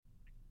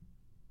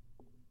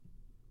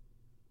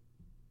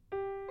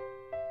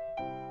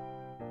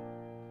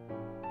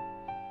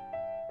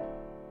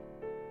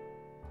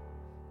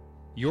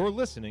You're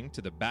listening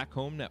to the Back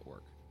Home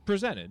Network,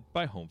 presented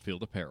by Home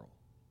Field Apparel.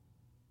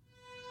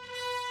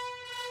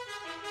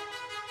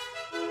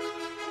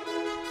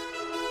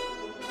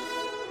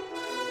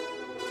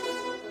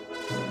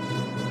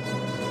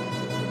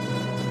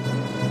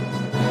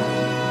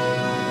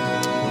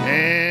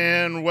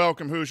 And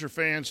welcome, Hoosier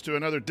fans, to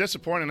another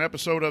disappointing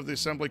episode of the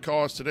Assembly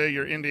Cause. Today,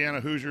 your Indiana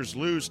Hoosiers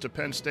lose to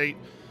Penn State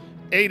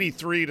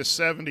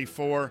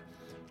 83-74,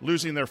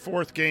 losing their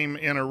fourth game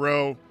in a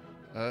row,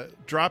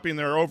 dropping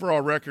their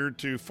overall record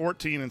to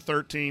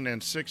 14-13 and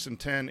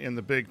 6-10 in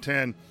the Big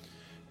Ten.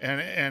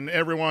 And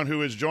everyone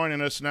who is joining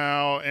us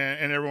now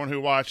and everyone who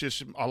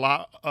watches, a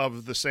lot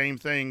of the same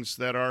things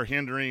that are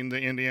hindering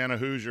the Indiana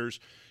Hoosiers.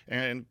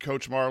 And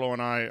Coach Marlowe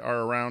and I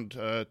are around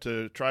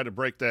to try to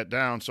break that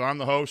down. So I'm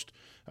the host,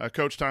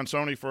 Coach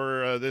Tonsoni,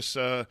 for this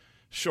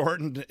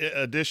shortened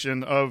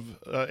edition of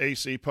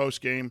AC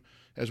Postgame,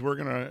 as we're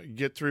going to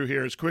get through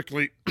here as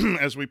quickly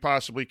as we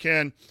possibly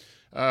can.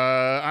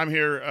 I'm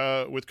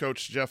here with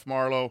Coach Jeff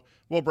Marlowe.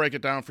 We'll break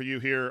it down for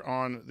you here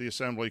on the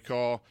Assembly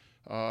Call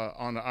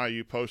on the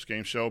IU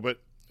Postgame show.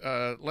 But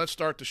let's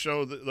start the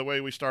show the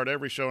way we start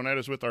every show, and that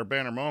is with our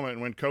banner moment.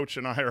 And when Coach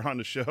and I are on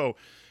the show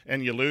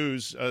and you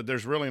lose,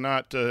 there's really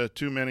not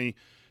too many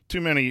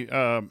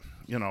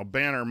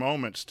banner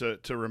moments to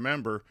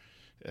remember.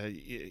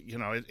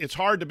 It's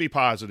hard to be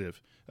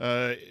positive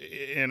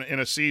in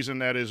a season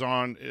that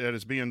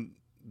is being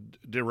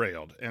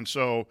derailed, and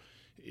so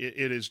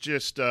it is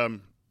just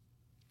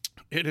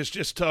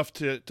tough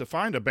to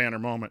find a banner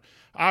moment.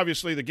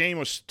 Obviously, the game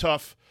was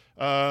tough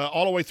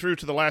all the way through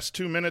to the last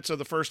 2 minutes of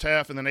the first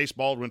half, and then Ace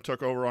Baldwin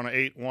took over on an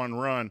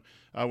 8-1 run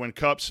when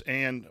Cups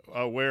and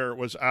Ware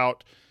was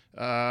out.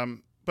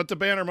 But the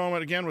banner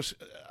moment, again, was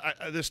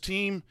this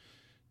team,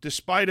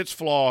 despite its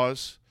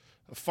flaws,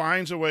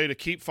 finds a way to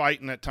keep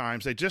fighting at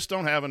times. They just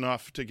don't have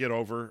enough to get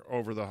over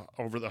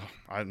the.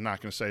 I'm not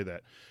going to say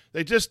that.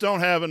 They just don't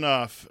have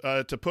enough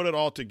to put it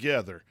all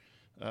together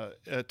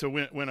to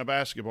win a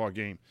basketball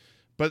game.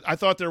 But I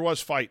thought there was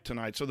fight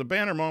tonight. So the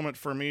banner moment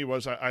for me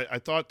was I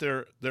thought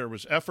there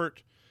was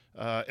effort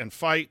and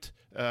fight,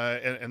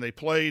 and they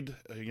played.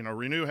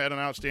 Renew had an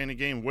outstanding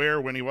game.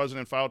 Ware, when he wasn't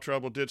in foul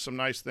trouble, did some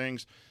nice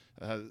things.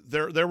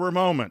 There were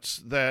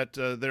moments that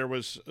there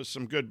was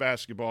some good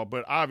basketball,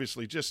 but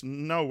obviously just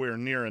nowhere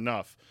near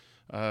enough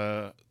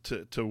to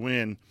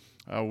win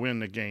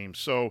the game.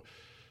 So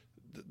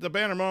the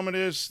banner moment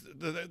is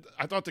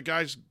I thought the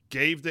guys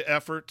gave the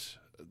effort.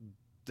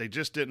 They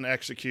just didn't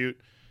execute.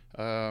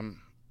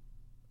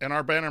 And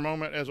our banner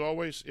moment, as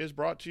always, is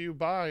brought to you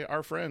by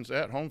our friends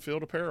at Home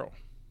Field Apparel.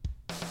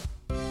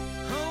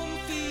 Home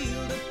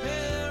Field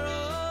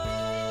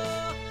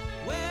Apparel,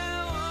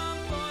 wear one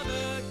for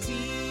the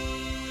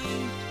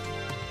team.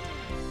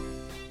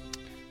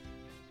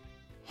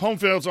 Home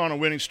Field's on a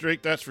winning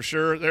streak, that's for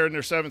sure. They're in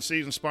their seventh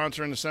season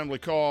sponsoring Assembly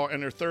Call,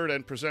 and their third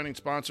and presenting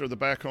sponsor of the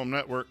Back Home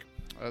Network.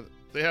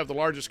 They have the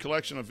largest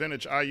collection of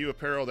vintage IU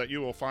apparel that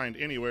you will find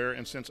anywhere,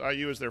 and since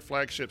IU is their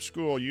flagship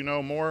school,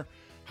 more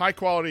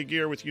high-quality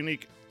gear with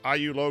unique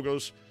IU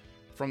logos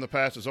from the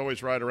past is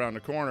always right around the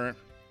corner.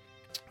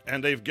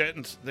 And they've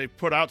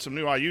put out some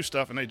new IU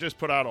stuff, and they just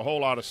put out a whole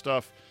lot of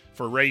stuff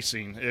for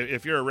racing.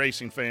 If you're a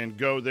racing fan,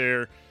 go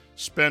there,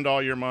 spend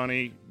all your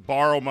money,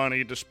 borrow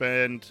money to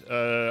spend.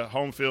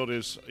 Home Field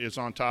is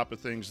on top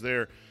of things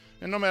there.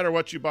 And no matter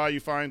what you buy, you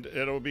find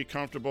it'll be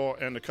comfortable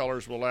and the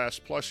colors will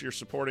last. Plus, you're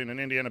supporting an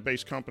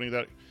Indiana-based company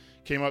that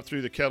came up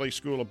through the Kelly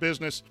School of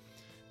Business.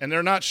 And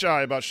they're not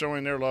shy about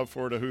showing their love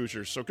for the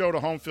Hoosiers. So go to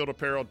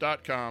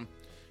homefieldapparel.com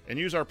and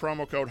use our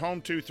promo code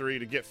HOME23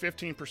 to get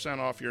 15%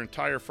 off your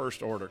entire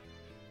first order.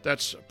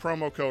 That's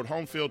promo code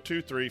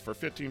HOMEFIELD23 for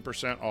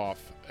 15%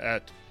 off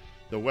at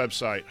the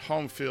website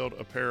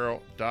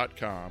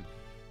homefieldapparel.com.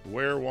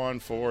 Wear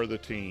one for the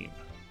team.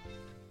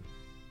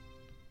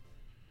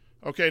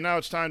 Okay, now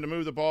it's time to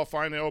move the ball,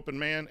 find the open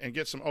man, and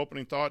get some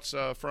opening thoughts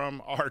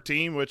from our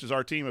team, which is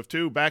our team of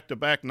two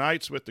back-to-back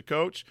nights with the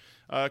coach.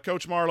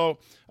 Coach Marlowe,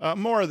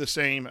 more of the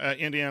same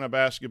Indiana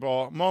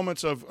basketball.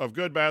 Moments of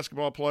good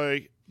basketball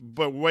play,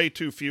 but way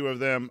too few of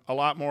them. A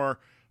lot more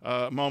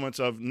moments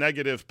of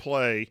negative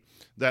play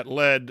that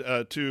led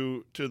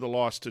to the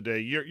loss today.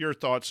 Your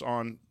thoughts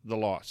on the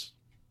loss?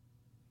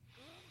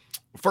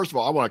 First of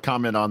all, I want to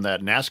comment on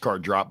that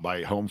NASCAR drop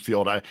by Home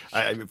Field. I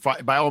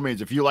by all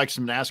means, if you like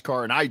some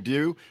NASCAR, and I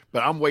do,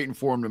 but I'm waiting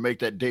for him to make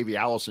that Davey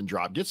Allison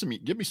drop.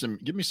 Give me some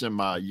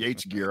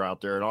Yates gear out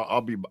there, and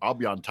I'll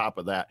be on top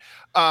of that.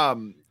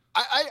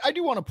 I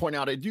do want to point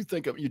out, I do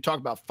think you talk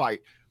about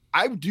fight.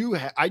 I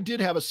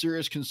did have a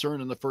serious concern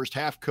in the first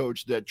half,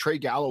 Coach, that Trey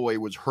Galloway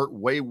was hurt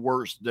way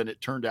worse than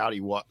it turned out he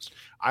was.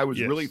 I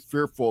was really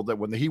fearful that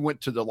when he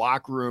went to the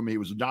locker room, he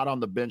was not on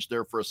the bench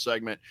there for a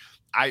segment.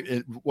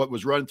 What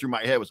was running through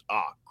my head was,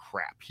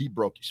 crap, he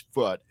broke his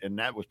foot, and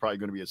that was probably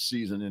going to be a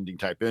season-ending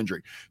type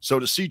injury. So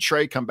to see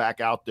Trey come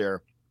back out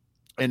there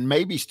and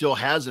maybe still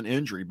has an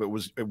injury, but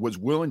was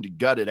willing to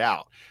gut it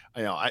out.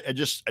 I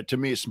just, to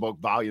me, it spoke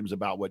volumes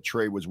about what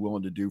Trey was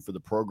willing to do for the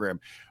program.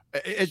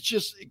 It's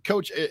just,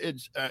 Coach.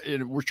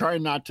 We're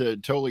trying not to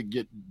totally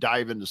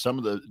dive into some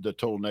of the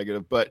total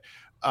negative, but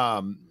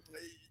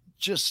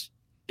just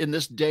in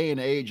this day and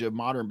age of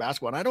modern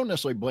basketball, and I don't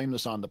necessarily blame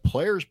this on the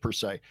players per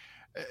se.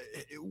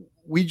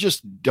 We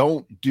just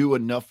don't do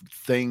enough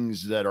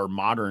things that are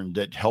modern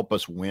that help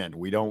us win.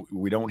 We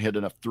don't hit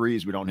enough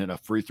threes. We don't hit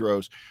enough free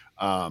throws.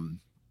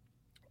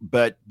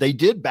 But they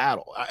did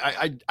battle.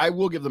 I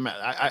will give them.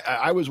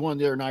 I was one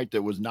the other night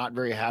that was not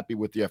very happy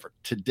with the effort.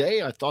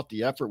 Today, I thought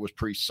the effort was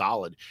pretty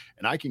solid,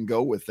 and I can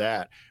go with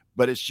that.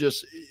 But it's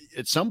just,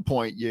 at some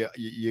point,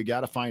 you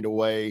got to find a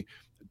way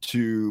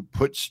to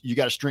you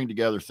got to string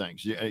together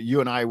things.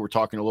 You and I were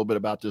talking a little bit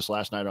about this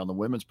last night on the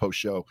women's post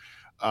show,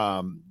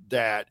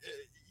 that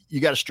you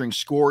got to string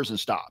scores and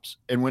stops.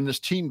 And when this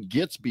team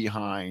gets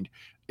behind,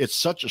 it's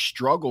such a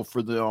struggle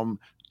for them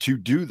to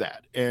do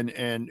that. And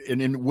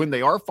when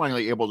they are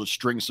finally able to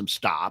string some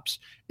stops,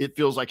 it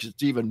feels like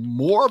it's even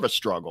more of a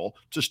struggle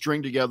to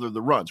string together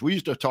the runs. We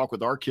used to talk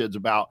with our kids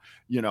about,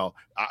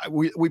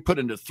 we put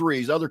into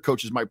threes, other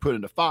coaches might put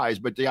into fives,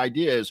 but the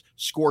idea is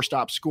score,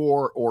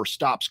 score, or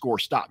stop, score,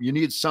 stop. You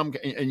need some,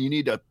 and you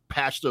need to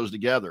patch those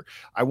together.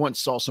 I once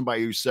saw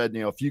somebody who said,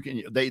 if you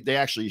can, they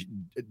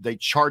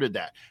charted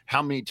that,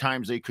 how many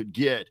times they could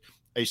get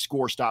a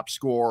score, stop,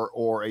 score,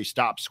 or a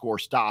stop, score,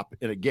 stop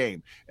in a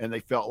game. And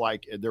they felt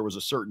like there was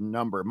a certain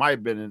number. It might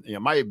have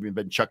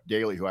been Chuck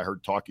Daly who I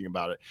heard talking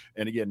about it.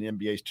 And again, the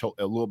NBA is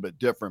a little bit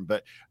different,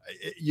 but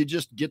you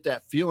just get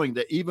that feeling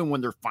that even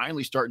when they're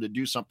finally starting to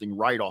do something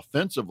right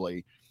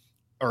offensively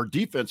or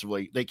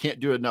defensively, they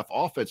can't do enough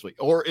offensively.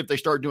 Or if they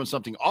start doing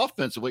something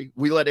offensively,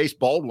 we let Ace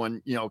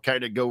Baldwin,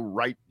 kind of go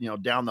right,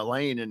 down the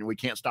lane, and we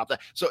can't stop that.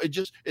 So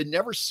it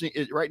never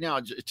seemed, right now,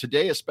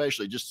 today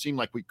especially, just seemed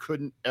like we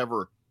couldn't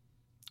ever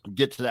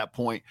get to that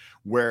point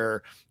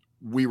where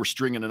we were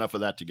stringing enough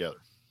of that together.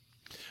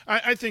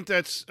 I think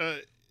that's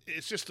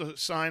it's just a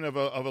sign of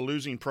a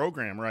losing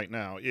program right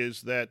now,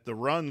 is that the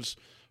runs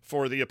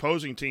for the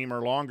opposing team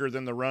are longer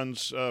than the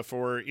runs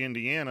for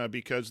Indiana,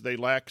 because they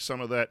lack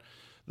some of the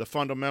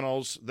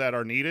fundamentals that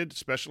are needed,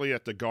 especially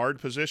at the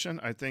guard position.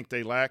 I think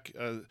they lack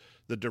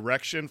the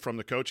direction from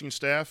the coaching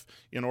staff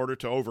in order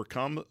to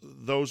overcome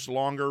those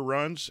longer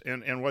runs.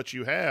 And what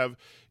you have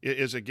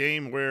is a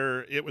game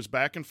where it was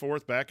back and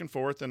forth,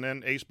 and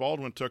then Ace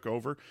Baldwin took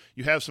over.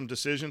 You have some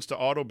decisions to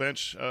auto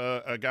bench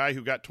a guy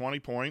who got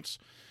 20 points.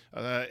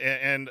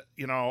 I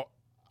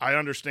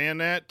understand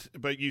that,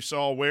 but you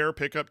saw Ware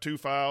pick up 2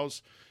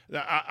 fouls.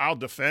 I'll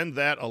defend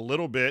that a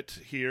little bit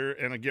here,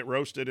 and I get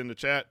roasted in the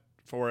chat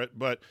for it.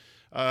 But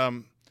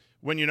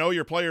when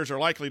your players are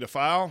likely to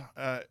foul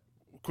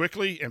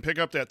quickly and pick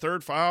up that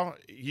third foul,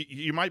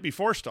 you might be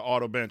forced to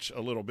auto bench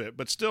a little bit.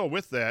 But still,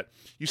 with that,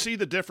 you see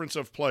the difference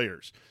of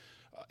players.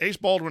 Ace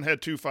Baldwin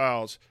had 2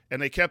 fouls,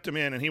 and they kept him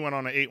in, and he went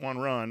on an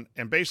 8-1 run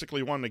and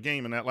basically won the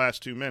game in that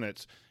last 2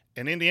 minutes.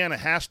 And Indiana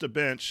has to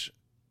bench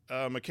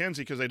McKenzie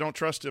because they don't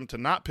trust him to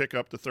not pick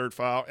up the third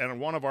foul, and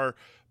one of our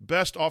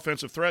best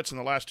offensive threats in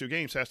the last 2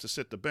 games has to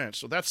sit the bench.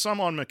 So that's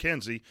some on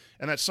McKenzie,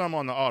 and that's some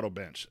on the auto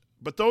bench.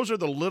 But those are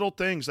the little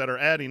things that are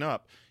adding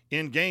up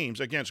in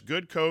games against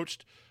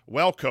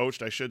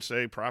well-coached, I should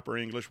say, proper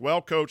English,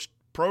 well-coached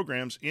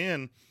programs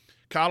in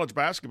college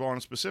basketball,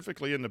 and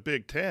specifically in the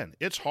Big Ten.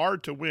 It's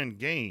hard to win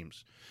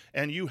games,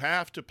 and you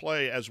have to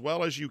play as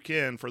well as you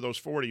can for those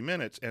 40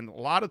 minutes. And a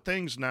lot of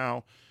things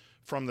now,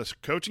 from the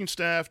coaching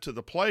staff to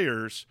the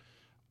players,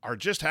 are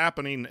just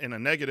happening in a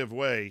negative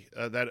way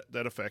that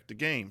affect the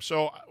game.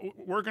 So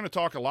we're going to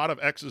talk a lot of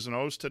X's and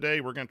O's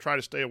today. We're going to try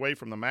to stay away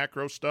from the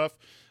macro stuff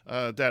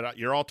that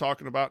you're all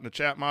talking about in the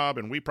chat mob,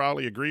 and we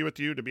probably agree with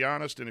you, to be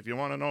honest. And if you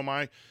want to know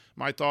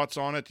my thoughts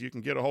on it, you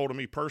can get a hold of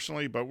me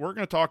personally. But we're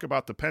going to talk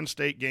about the Penn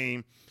State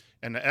game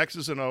and the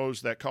X's and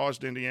O's that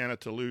caused Indiana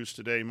to lose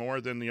today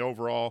more than the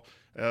overall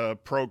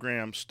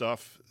program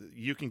stuff.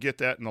 You can get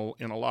that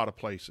in a lot of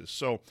places.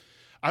 So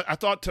I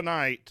thought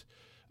tonight –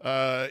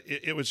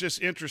 it was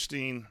just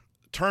interesting.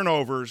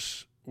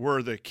 Turnovers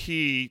were the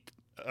key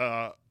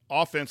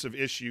offensive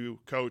issue,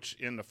 Coach,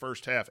 in the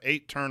first half.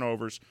 8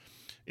 turnovers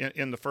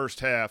in the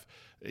first half.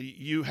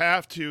 You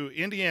have to –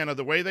 Indiana,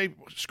 the way they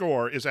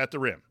score is at the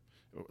rim.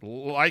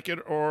 Like it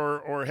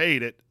or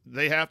hate it,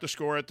 they have to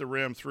score at the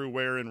rim through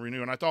Ware and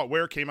Renew. And I thought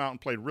Ware came out and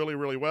played really,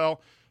 really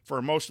well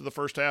for most of the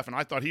first half, and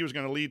I thought he was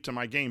going to lead to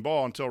my game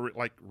ball until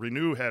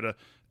Renew had an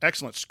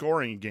excellent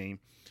scoring game.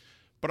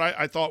 But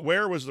I thought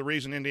Ware was the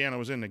reason Indiana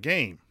was in the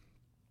game.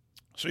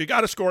 So you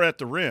got to score at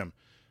the rim,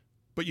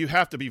 but you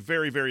have to be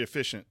very, very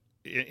efficient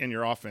in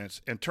your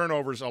offense. And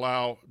turnovers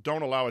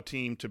don't allow a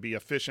team to be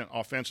efficient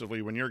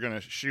offensively when you're going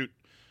to shoot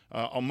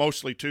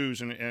mostly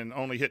 2s and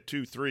only hit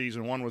 2 threes,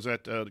 and 1 was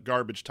at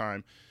garbage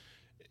time.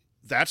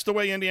 That's the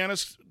way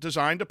Indiana's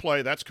designed to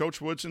play. That's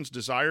Coach Woodson's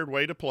desired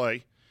way to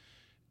play.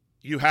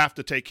 You have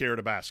to take care of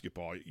the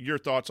basketball. Your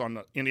thoughts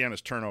on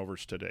Indiana's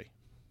turnovers today?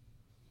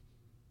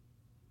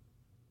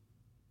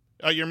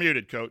 You're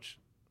muted, Coach.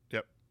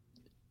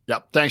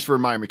 Yep. Thanks for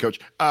reminding me,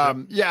 Coach. I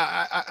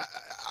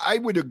I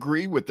would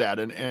agree with that.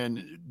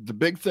 And the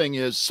big thing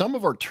is some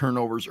of our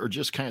turnovers are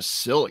just kind of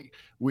silly.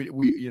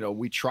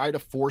 We try to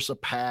force a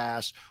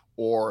pass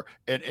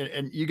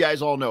and you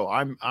guys all know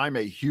I'm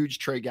a huge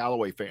Trey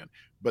Galloway fan,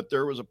 but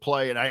there was a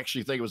play, and I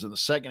actually think it was in the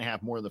second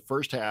half more than the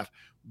first half,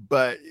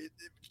 but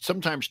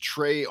sometimes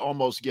Trey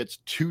almost gets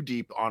too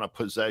deep on a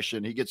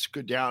possession. He gets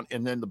good down,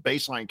 and then the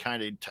baseline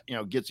kind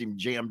of, gets him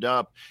jammed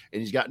up,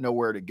 and he's got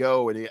nowhere to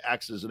go, and he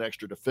acts as an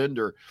extra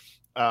defender,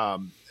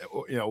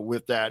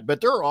 with that. But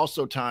there are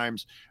also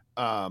times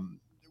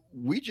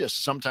we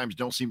just sometimes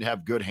don't seem to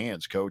have good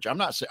hands, Coach. I'm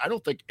not saying I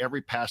don't think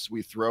every pass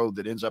we throw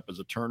that ends up as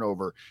a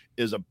turnover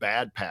is a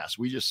bad pass.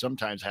 We just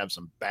sometimes have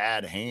some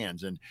bad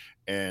hands, and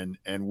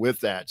with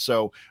that.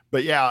 So,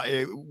 but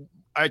yeah,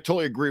 I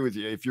totally agree with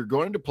you. If you're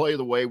going to play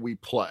the way we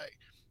play,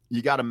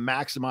 you got to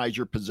maximize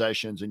your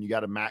possessions, and you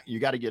got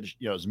to get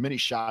as many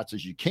shots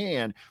as you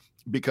can,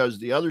 because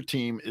the other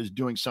team is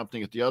doing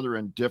something at the other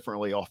end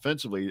differently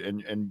offensively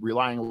and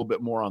relying a little bit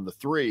more on the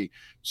three.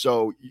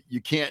 So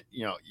you can't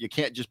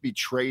just be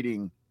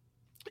trading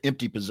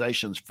empty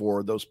possessions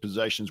for those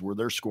possessions where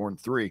they're scoring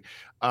three.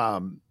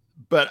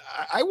 But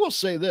I will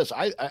say this,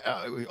 I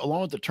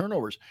along with the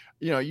turnovers,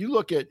 you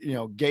look at,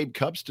 Gabe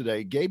Cupps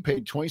today. Gabe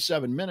played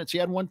 27 minutes. He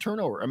had one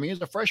turnover. I mean,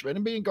 he's a freshman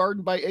and being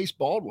guarded by Ace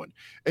Baldwin.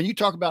 And you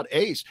talk about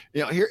Ace,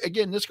 here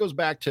again, this goes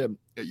back to,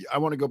 I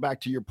want to go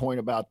back to your point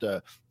about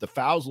the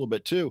fouls a little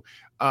bit too.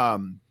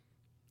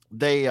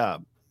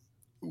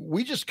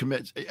 We just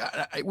commit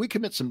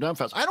some dumb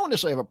fouls. I don't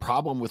necessarily have a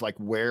problem with like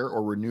Ware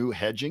or Renew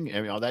hedging.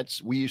 I mean,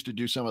 we used to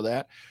do some of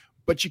that.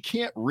 But you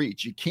can't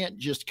reach. You can't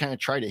just kind of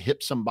try to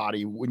hit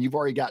somebody when you've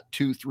already got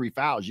 2-3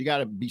 fouls. You got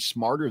to be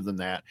smarter than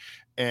that.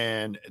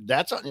 And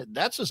that's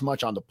as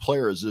much on the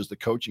players as the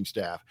coaching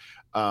staff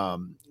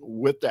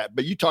with that.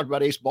 But you talked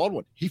about Ace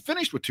Baldwin. He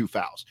finished with 2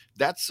 fouls.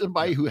 That's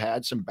somebody who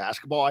had some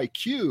basketball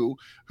IQ,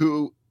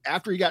 who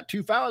after he got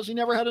 2 fouls, he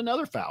never had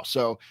another foul.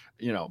 So,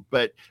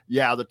 but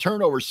yeah, the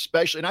turnovers,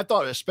 especially, and I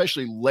thought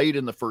especially late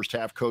in the first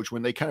half, Coach,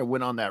 when they kind of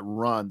went on that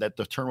run, that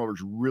the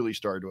turnovers really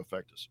started to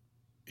affect us.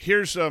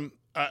 Here's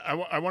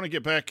I want to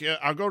get back.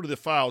 I'll go to the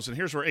fouls, and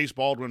here's where Ace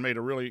Baldwin made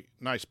a really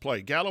nice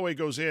play. Galloway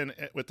goes in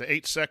with the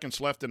 8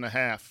 seconds left in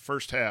the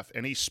first half,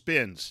 and he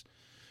spins.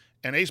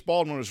 And Ace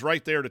Baldwin was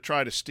right there to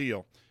try to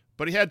steal.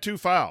 But he had 2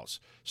 fouls.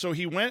 So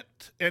he went,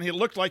 and he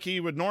looked like he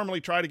would normally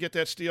try to get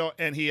that steal,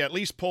 and he at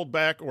least pulled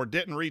back or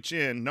didn't reach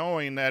in,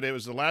 knowing that it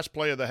was the last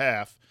play of the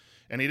half,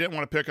 and he didn't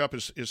want to pick up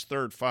his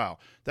third foul.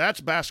 That's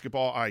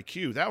basketball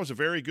IQ. That was a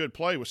very good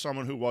play with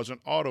someone who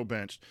wasn't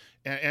auto-benched.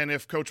 And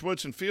if Coach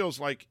Woodson feels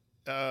like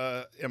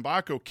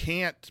Mbako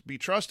can't be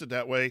trusted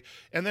that way.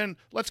 And then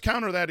let's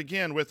counter that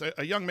again with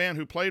a young man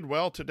who played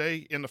well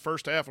today in the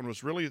first half and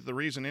was really the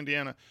reason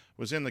Indiana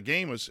was in the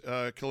game was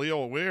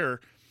Khalil Ware.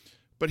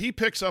 But he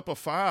picks up a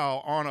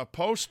foul on a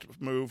post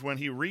move when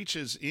he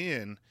reaches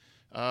in,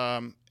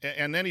 and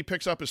then he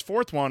picks up his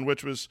 4th one,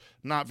 which was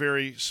not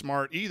very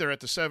smart either at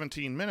the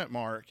 17-minute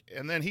mark.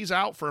 And then he's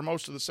out for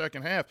most of the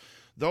second half.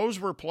 Those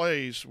were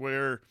plays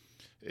where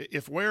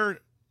if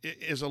Ware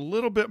is a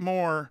little bit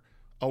more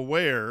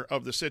aware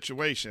of the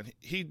situation,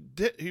 he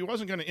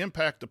wasn't going to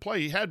impact the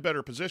play. He had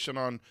better position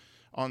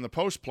on the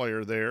post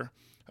player there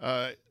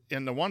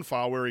in the one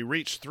foul where he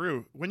reached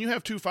through. When you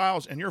have 2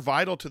 fouls and you're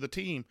vital to the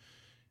team,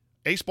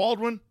 Ace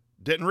Baldwin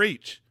didn't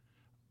reach.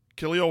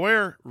 Khalil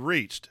Ware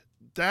reached.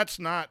 That's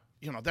not,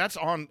 that's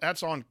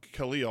on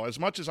Khalil. As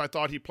much as I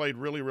thought he played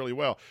really, really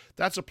well,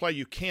 that's a play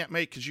you can't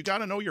make because you got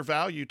to know your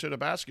value to the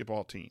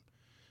basketball team.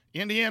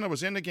 Indiana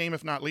was in the game,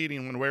 if not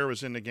leading, when Ware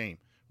was in the game.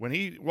 When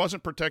he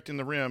wasn't protecting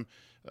the rim,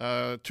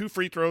 2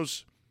 free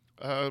throws,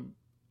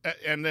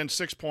 and then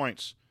 6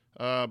 points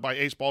by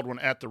Ace Baldwin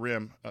at the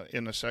rim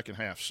in the second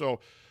half. So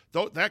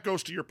that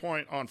goes to your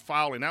point on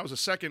fouling. That was a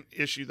second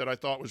issue that I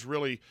thought was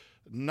really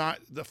not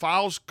 – the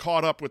fouls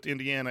caught up with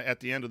Indiana at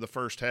the end of the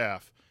first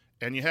half.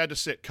 And you had to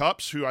sit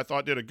Cupps, who I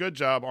thought did a good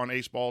job on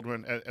Ace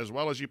Baldwin as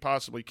well as you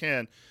possibly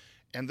can,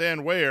 and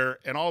then Ware,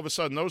 and all of a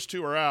sudden those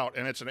 2 are out,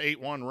 and it's an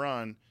 8-1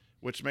 run,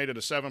 which made it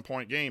a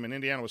 7-point game, and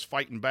Indiana was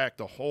fighting back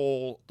the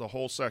whole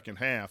second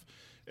half.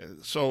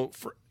 So,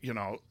 for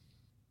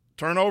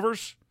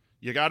turnovers,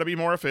 you got to be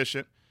more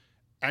efficient,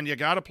 and you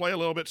got to play a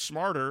little bit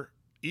smarter,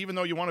 even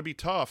though you want to be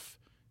tough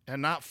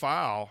and not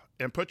foul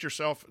and put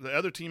the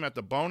other team at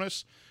the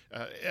bonus.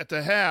 At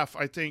the half,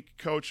 I think,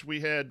 Coach, we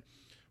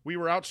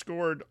were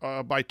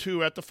outscored by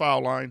 2 at the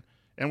foul line,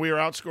 and we were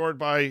outscored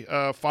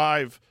by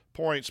 5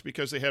 points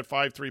because they had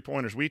 5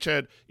 3-pointers.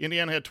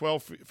 Indiana had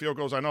 12 field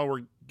goals. I know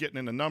we're getting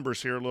into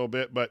numbers here a little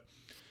bit, but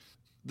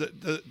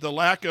the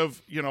lack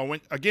of,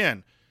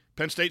 again,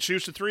 Penn State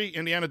shoots a 3,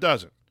 Indiana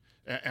doesn't.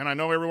 And I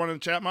know everyone in the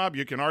chat mob,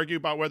 you can argue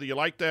about whether you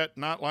like that,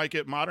 not like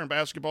it, modern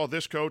basketball,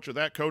 this coach or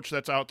that coach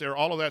that's out there,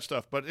 all of that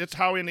stuff. But it's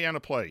how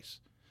Indiana plays.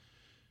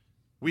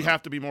 We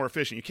have to be more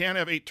efficient. You can't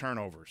have 8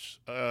 turnovers.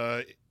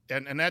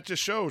 And that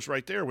just shows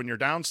right there when you're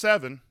down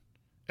 7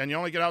 and you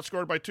only get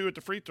outscored by 2 at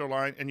the free throw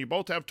line and you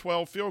both have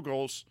 12 field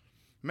goals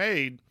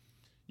made,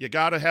 you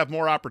got to have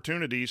more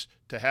opportunities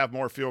to have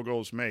more field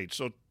goals made.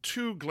 So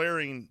 2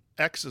 glaring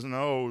X's and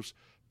O's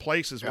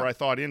places where I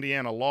thought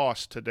Indiana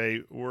lost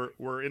today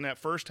were in that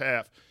first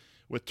half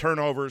with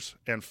turnovers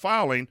and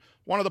fouling.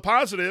 One of the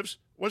positives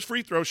was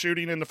free throw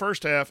shooting in the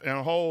first half,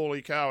 and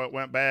holy cow, it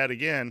went bad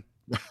again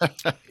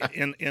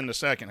in the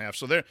second half.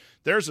 So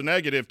there's a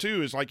negative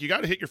too, is like you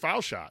got to hit your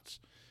foul shots.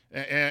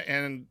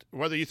 And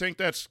whether you think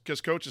that's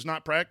because coach is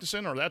not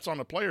practicing or that's on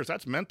the players,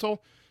 that's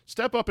mental.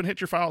 Step up and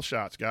hit your foul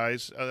shots,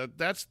 guys.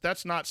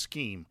 That's not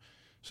scheme.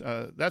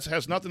 That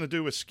has nothing to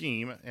do with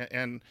scheme,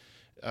 and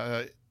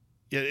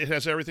it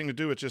has everything to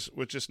do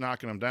with just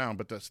knocking them down.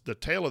 But the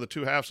tail of the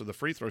two halves of the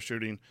free throw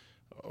shooting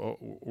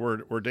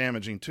were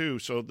damaging too.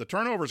 So the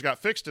turnovers got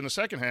fixed in the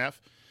second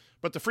half,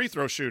 but the free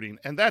throw shooting,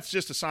 and that's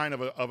just a sign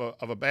of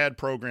a bad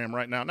program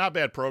right now. Not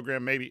bad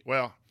program, maybe.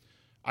 Well,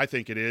 I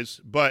think it is,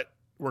 but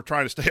we're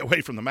trying to stay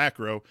away from the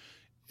macro.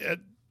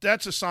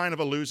 That's a sign of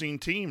a losing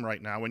team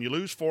right now. When you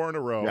lose 4 in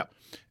a row,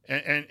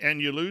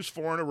 and you lose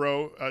 4 in a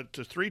row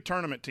to 3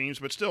 tournament teams,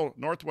 but still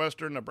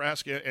Northwestern,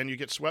 Nebraska, and you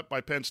get swept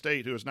by Penn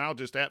State, who is now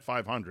just at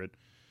 500.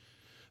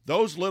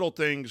 Those little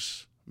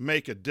things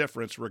make a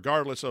difference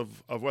regardless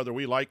of whether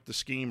we like the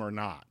scheme or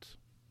not.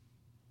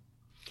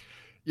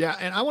 Yeah,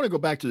 and I want to go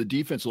back to the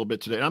defense a little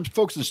bit today. And I'm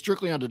focusing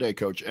strictly on today,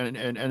 Coach. And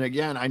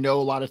again, I know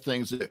a lot of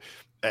things that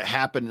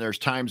happen. There's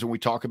times when we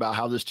talk about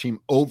how this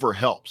team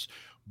overhelps.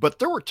 But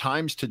there were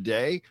times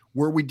today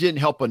where we didn't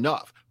help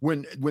enough.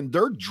 When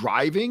they're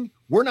driving,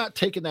 we're not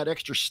taking that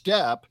extra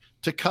step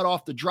to cut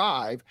off the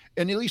drive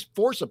and at least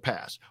force a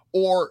pass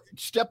or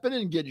step in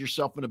and get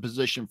yourself in a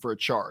position for a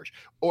charge.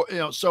 Or,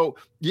 so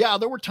yeah,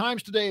 there were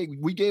times today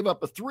we gave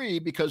up a 3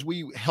 because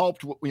we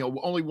helped,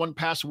 only one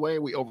pass away,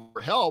 we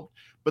overhelped.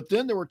 But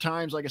then there were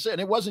times, like I said,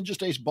 and it wasn't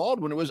just Ace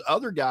Baldwin, it was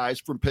other guys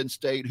from Penn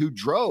State who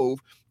drove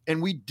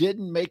and we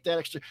didn't make that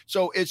extra.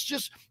 So it's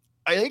just,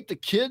 I think the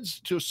kids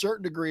to a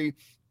certain degree,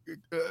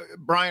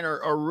 Brian,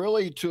 are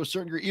really to a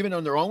certain degree, even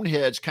on their own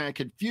heads, kind of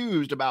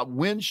confused about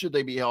when should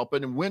they be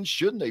helping and when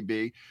shouldn't they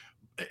be.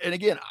 And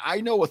again, I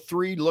know a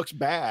 3 looks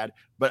bad,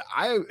 but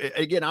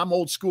I'm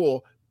old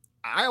school.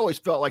 I always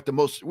felt like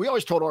we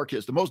always told our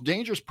kids, the most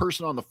dangerous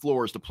person on the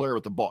floor is the player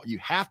with the ball. You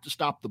have to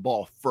stop the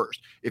ball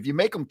first. If you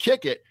make them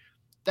kick it,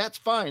 that's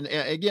fine.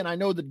 Again, I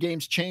know the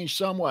game's changed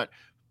somewhat,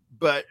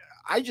 but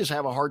I just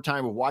have a hard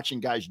time with watching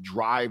guys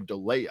drive to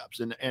layups.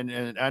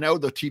 And I know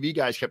the TV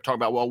guys kept talking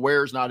about, well,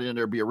 Ware's not in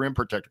there, be a rim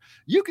protector.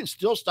 You can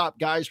still stop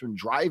guys from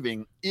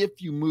driving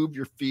if you move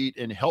your feet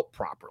and help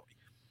properly.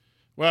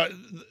 Well,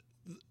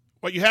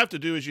 what you have to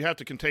do is you have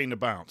to contain the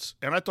bounce.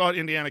 And I thought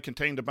Indiana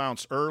contained the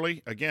bounce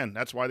early. Again,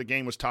 that's why the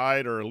game was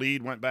tied or a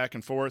lead went back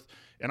and forth.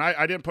 And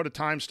I didn't put a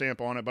timestamp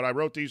on it, but I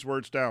wrote these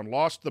words down: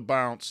 lost the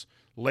bounce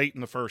late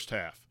in the first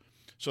half.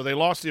 So they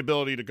lost the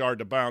ability to guard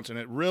the bounce, and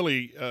it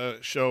really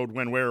showed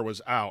when Ware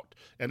was out.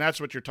 And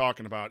that's what you're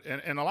talking about.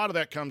 And a lot of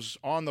that comes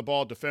on the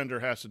ball.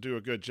 Defender has to do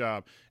a good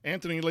job.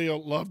 Anthony Leo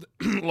loved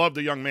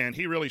the young man.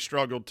 He really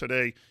struggled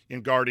today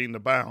in guarding the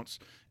bounce.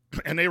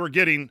 And they were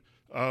getting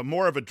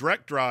more of a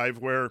direct drive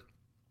where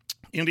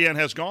Indiana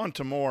has gone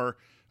to more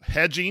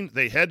hedging.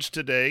 They hedged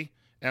today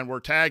and were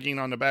tagging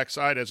on the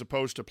backside as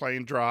opposed to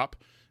playing drop.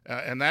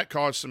 And that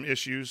caused some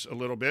issues a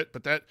little bit,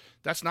 but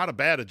that's not a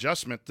bad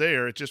adjustment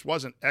there. It just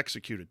wasn't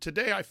executed.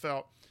 Today I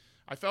felt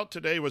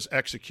today was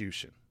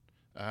execution.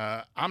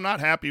 I'm not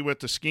happy with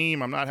the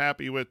scheme. I'm not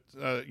happy with,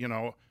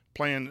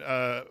 playing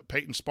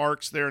Peyton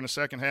Sparks there in the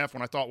second half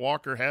when I thought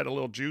Walker had a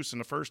little juice in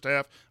the first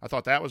half. I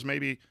thought that was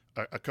maybe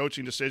a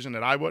coaching decision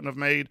that I wouldn't have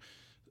made.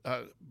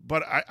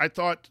 But I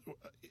thought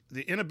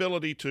the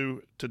inability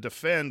to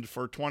defend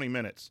for 20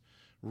 minutes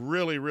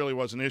really, really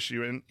was an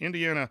issue. And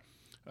Indiana,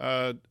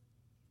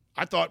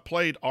 I thought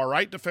played all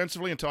right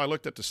defensively until I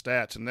looked at the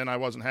stats, and then I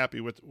wasn't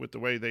happy with the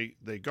way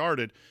they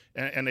guarded,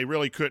 and they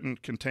really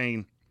couldn't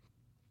contain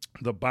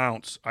the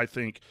bounce, I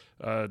think,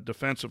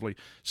 defensively.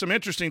 Some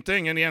interesting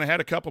thing, Indiana had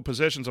a couple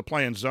positions of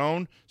playing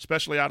zone,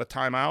 especially out of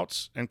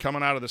timeouts, and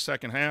coming out of the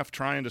second half,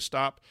 trying to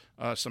stop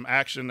some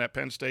action that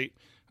Penn State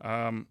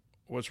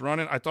was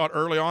running. I thought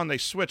early on they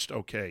switched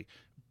okay.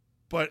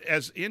 But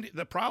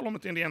the problem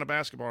with Indiana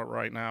basketball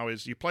right now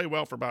is you play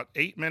well for about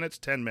 8 minutes,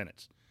 10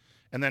 minutes.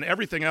 And then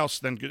everything else,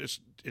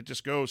 it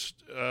just goes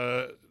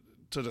to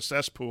the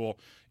cesspool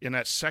in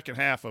that second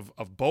half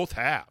of both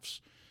halves,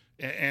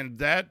 and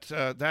that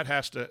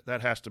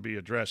has to be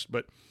addressed.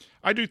 But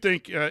I do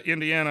think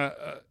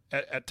Indiana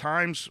at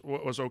times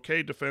was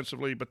okay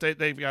defensively, but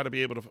they've got to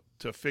be able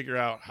to figure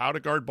out how to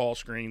guard ball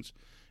screens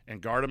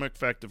and guard them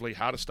effectively,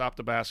 how to stop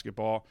the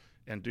basketball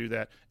and do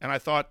that. And I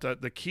thought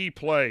the key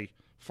play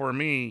for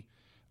me,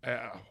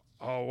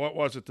 what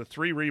was it? The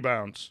 3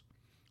 rebounds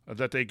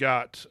that they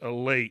got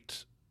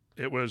late.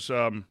 It was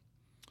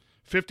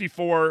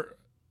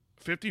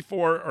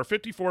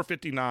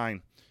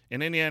 54-59,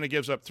 and Indiana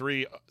gives up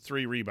three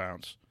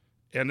rebounds.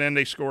 And then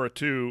they score a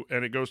 2,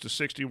 and it goes to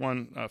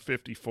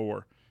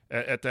 61-54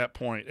 at that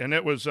point. And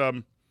it was,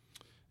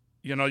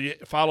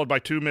 followed by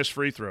 2 missed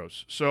free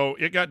throws. So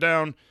it got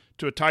down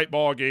to a tight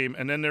ball game,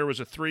 and then there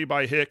was a 3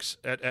 by Hicks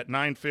at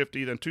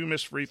 9:50, then 2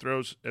 missed free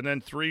throws, and then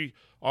 3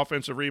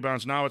 offensive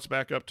rebounds. Now it's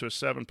back up to a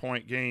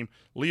 7-point game.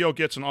 Leo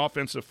gets an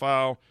offensive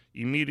foul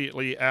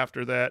immediately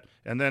after that,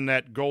 and then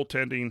that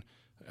goaltending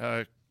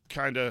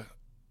kind of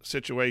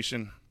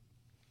situation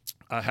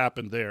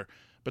happened there.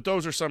 But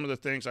those are some of the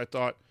things I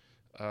thought.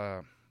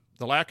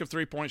 The lack of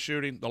three-point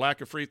shooting, the lack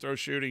of free throw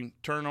shooting,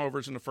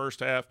 turnovers in the first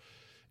half,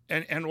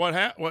 and what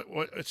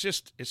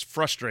it's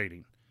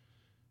frustrating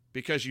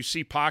because you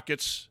see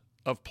pockets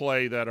of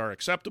play that are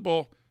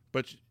acceptable,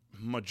 but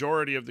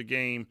majority of the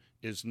game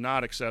is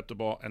not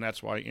acceptable, and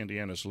that's why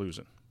Indiana's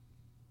losing.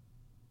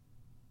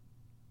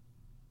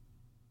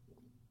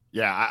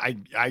 Yeah,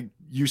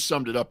 you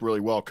summed it up really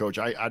well, Coach.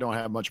 I don't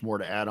have much more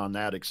to add on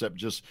that except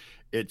just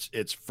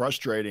it's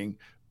frustrating.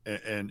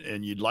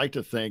 And you'd like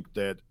to think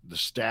that the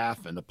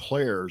staff and the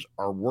players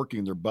are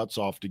working their butts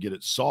off to get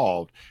it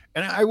solved.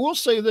 And I will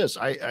say this,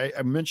 I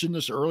mentioned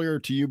this earlier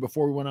to you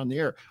before we went on the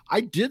air.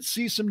 I did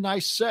see some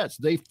nice sets.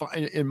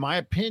 In my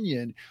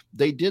opinion,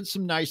 they did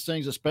some nice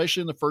things,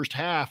 especially in the first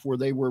half where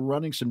they were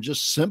running some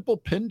just simple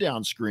pin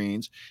down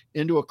screens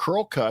into a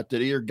curl cut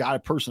that either got a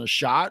person a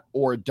shot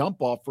or a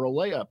dump off for a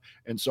layup.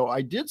 And so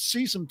I did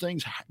see some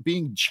things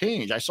being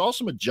changed. I saw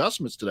some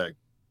adjustments today.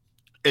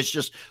 It's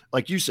just,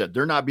 like you said,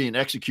 they're not being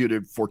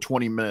executed for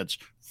 20 minutes,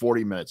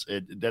 40 minutes.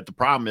 That the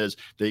problem is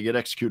they get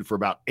executed for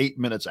about 8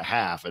 minutes a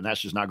half, and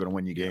that's just not going to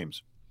win you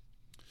games.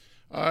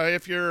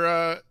 If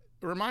you're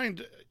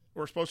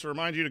we're supposed to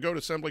remind you to go to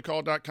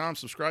assemblycall.com,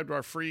 subscribe to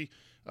our free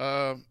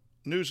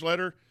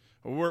newsletter.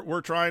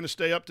 We're trying to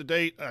stay up to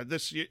date. I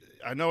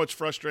know it's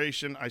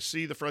frustration. I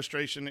see the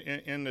frustration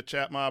in the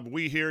chat mob.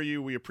 We hear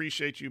you. We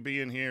appreciate you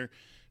being here.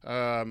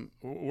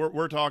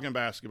 We're talking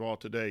basketball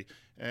today,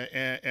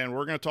 and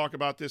we're going to talk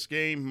about this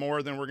game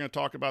more than we're going to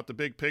talk about the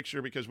big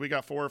picture because we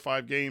got 4 or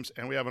 5 games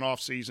and we have an off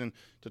season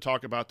to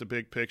talk about the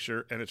big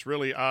picture, and it's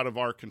really out of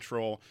our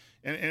control.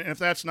 And if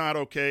that's not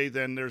okay,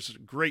 then there's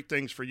great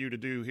things for you to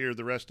do here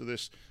the rest of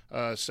this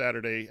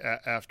Saturday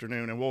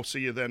afternoon, and we'll see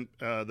you then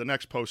the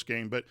next post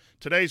game. But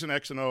today's an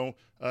X&O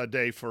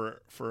day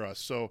for us.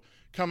 So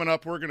coming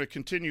up, we're going to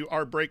continue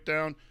our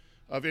breakdown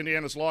of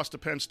Indiana's loss to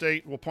Penn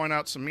State. We'll point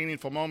out some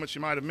meaningful moments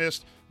you might have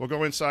missed. We'll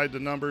go inside the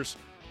numbers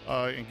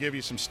and give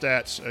you some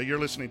stats. You're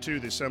listening to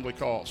the Assembly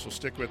Call, so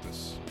stick with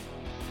us.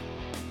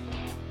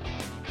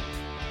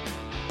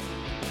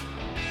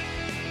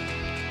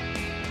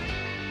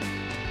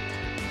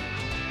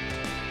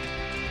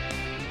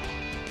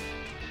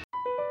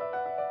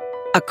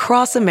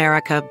 Across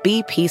America,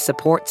 BP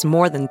supports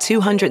more than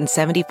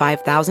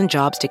 275,000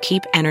 jobs to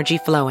keep energy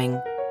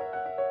flowing.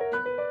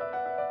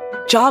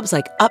 Jobs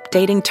like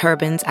updating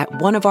turbines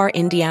at one of our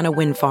Indiana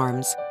wind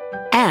farms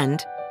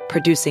and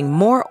producing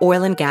more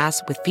oil and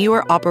gas with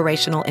fewer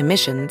operational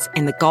emissions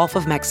in the Gulf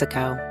of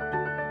Mexico.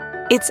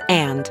 It's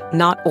and,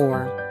 not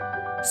or.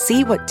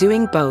 See what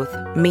doing both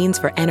means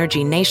for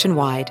energy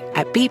nationwide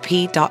at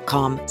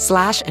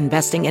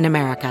bp.com/investing in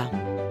America.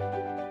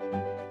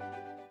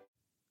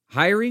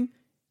 Hiring?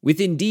 With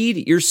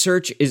Indeed, your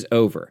search is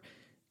over.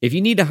 If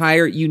you need to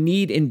hire, you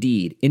need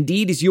Indeed.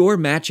 Indeed is your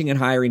matching and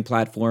hiring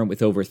platform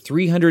with over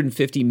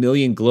 350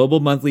 million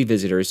global monthly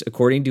visitors,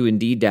 according to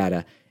Indeed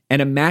data,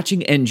 and a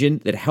matching engine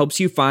that helps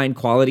you find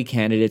quality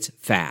candidates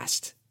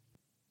fast.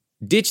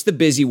 Ditch the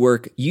busy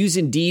work. Use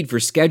Indeed for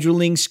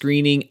scheduling,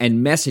 screening,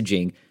 and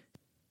messaging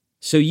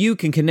so you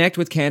can connect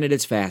with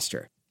candidates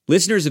faster.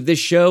 Listeners of this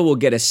show will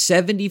get a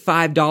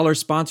 $75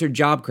 sponsored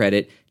job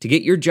credit to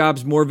get your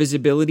jobs more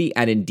visibility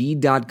at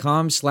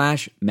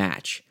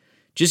Indeed.com/match.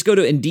 Just go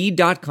to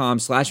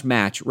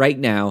Indeed.com/match right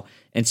now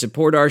and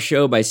support our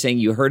show by saying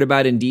you heard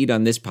about Indeed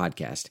on this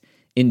podcast.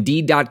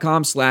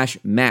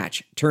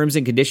 Indeed.com/match. Terms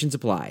and conditions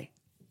apply.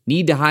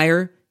 Need to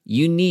hire?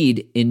 You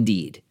need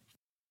Indeed.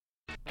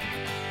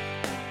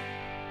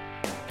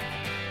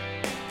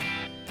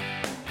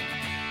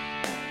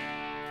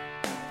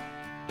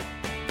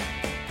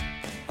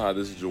 Hi,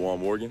 this is Jawan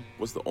Morgan.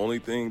 What's the only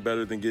thing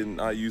better than getting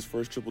IU's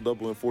first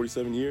triple-double in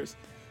 47 years?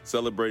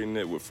 Celebrating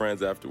it with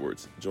friends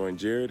afterwards. Join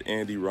Jared,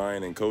 Andy,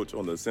 Ryan, and Coach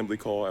on the Assembly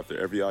Call after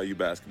every IU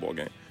basketball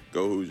game.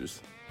 Go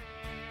Hoosiers.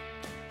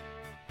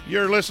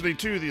 You're listening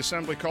to the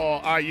Assembly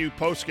Call IU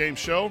postgame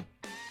show.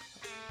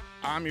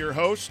 I'm your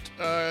host,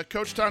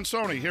 Coach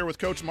Tonsoni, here with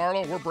Coach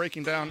Marlowe. We're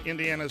breaking down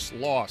Indiana's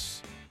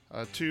loss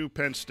to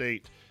Penn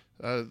State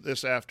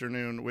this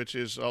afternoon, which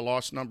is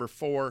loss number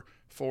 4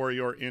 for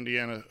your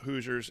Indiana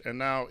Hoosiers. And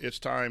now it's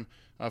time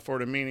for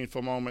the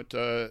meaningful moment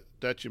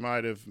that you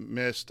might have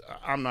missed.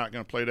 I'm not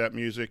going to play that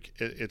music.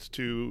 It's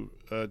too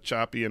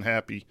choppy and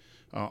happy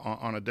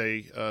on a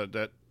day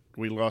that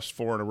we lost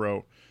 4 in a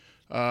row.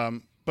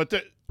 But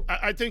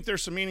I think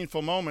there's some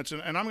meaningful moments,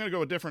 and I'm going to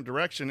go a different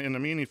direction in the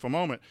meaningful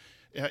moment.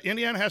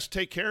 Indiana has to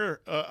take care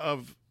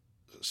of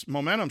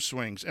momentum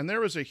swings, and there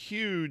was a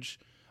huge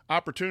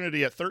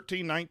opportunity at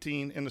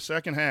 13-19 in the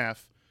second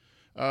half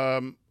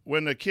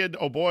when the kid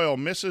O'Boyle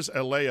misses a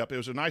layup. It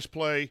was a nice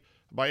play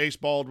by Ace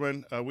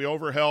Baldwin. We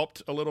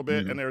overhelped a little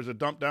bit, and there was a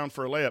dump down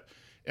for a layup.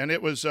 And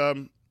it was, I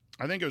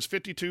think it was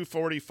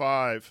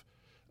 52-45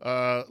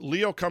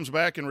 Leo comes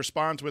back and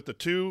responds with the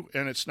 2,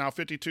 and it's now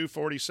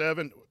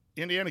 52-47.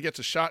 Indiana gets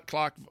a shot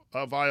clock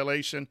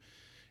violation,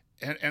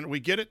 and we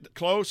get it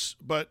close,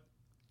 but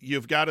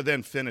you've got to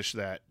then finish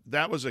that.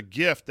 That was a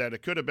gift that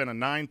it could have been a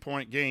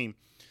 9-point game.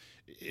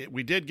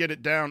 We did get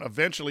it down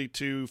eventually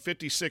to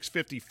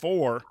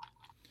 56-54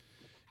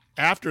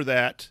 after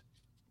that,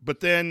 but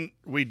then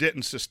we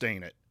didn't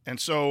sustain it. And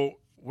so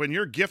when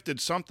you're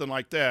gifted something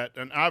like that,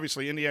 and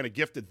obviously Indiana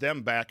gifted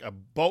them back a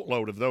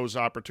boatload of those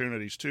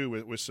opportunities too,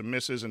 with some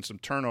misses and some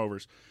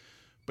turnovers,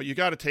 but you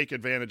got to take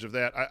advantage of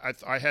that.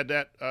 I had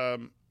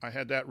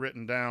that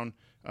written down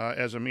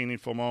as a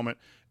meaningful moment.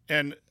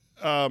 And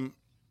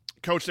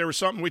Coach, there was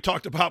something we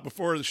talked about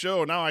before the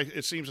show. Now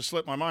it seems to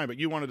slip my mind, but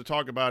you wanted to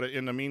talk about it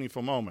in a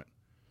meaningful moment.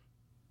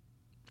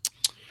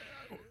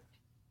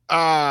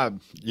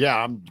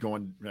 Yeah, I'm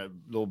going a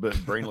little bit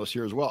brainless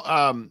here as well.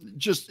 I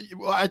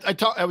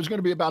was going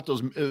to be about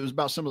those. It was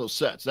about some of those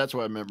sets. That's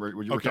what I remember.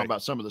 When you were talking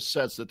about some of the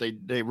sets that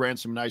they ran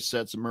some nice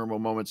sets and memorable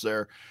moments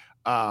there.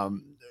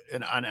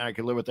 And I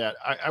can live with that.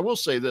 I will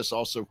say this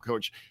also,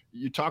 Coach.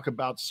 You talk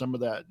about some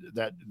of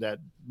that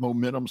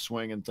momentum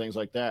swing and things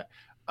like that.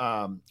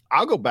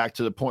 I'll go back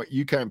to the point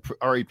you kind of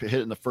already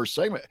hit in the first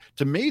segment.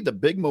 To me, the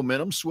big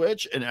momentum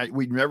switch, and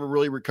we never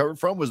really recovered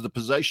from, was the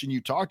possession you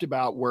talked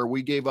about where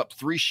we gave up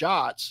 3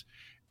 shots.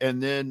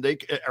 And then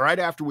right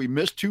after we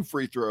missed 2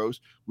 free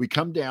throws, we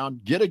come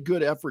down, get a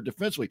good effort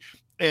defensively,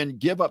 and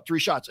give up 3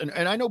 shots. And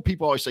I know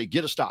people always say,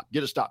 get a stop.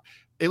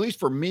 At least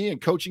for me in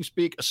coaching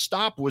speak, a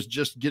stop was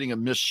just getting a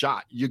missed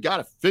shot. You got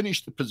to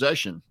finish the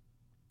possession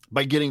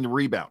by getting the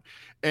rebound.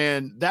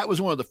 And that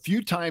was one of the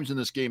few times in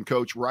this game,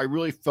 Coach, where I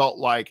really felt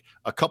like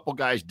a couple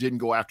guys didn't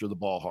go after the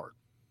ball hard.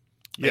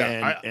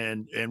 Yeah.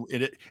 And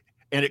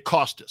it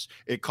cost us.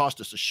 It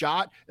cost us a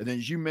shot. And then,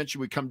 as you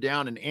mentioned, we come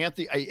down, and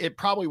Anthony, it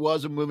probably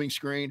was a moving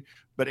screen,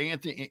 but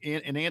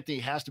Anthony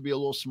has to be a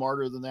little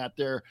smarter than that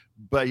there.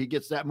 But he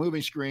gets that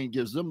moving screen,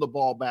 gives them the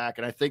ball back,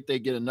 and I think they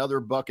get another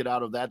bucket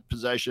out of that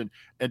possession.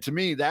 And to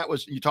me, that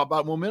was, you talk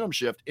about momentum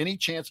shift. Any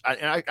chance,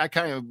 I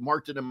kind of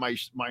marked it in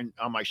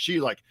on my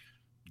sheet like,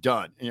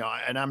 done,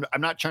 and I'm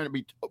not trying to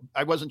be,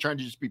 I wasn't trying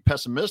to just be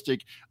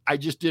pessimistic. I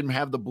just didn't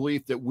have the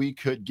belief that we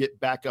could get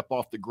back up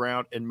off the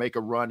ground and make a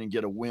run and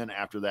get a win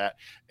after that.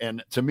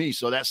 And to me,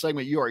 so that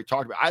segment you already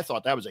talked about, I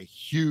thought that was a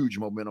huge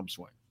momentum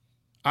swing.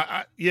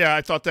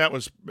 I thought that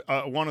was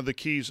one of the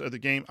keys of the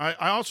game.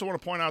 I also want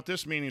to point out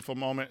this meaningful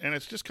moment, and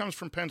it just comes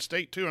from Penn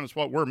State too, and it's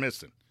what we're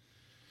missing.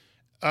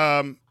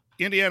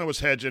 Indiana was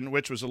hedging,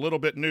 which was a little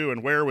bit new,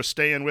 and Ware was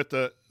staying with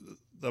the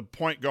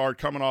point guard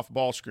coming off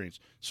ball screens.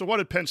 So what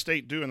did Penn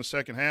State do in the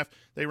second half?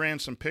 They ran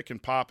some pick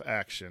and pop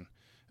action.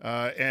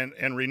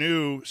 And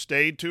Renew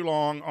stayed too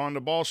long on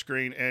the ball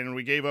screen, and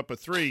we gave up a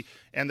 3,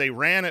 and they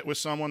ran it with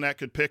someone that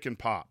could pick and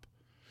pop.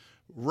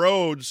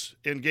 Rhodes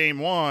in game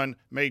 1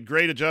 made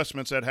great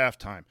adjustments at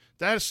halftime.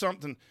 That is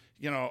something,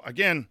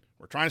 again,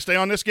 we're trying to stay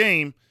on this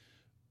game,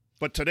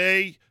 but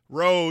today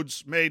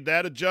Rhodes made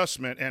that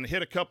adjustment and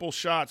hit a couple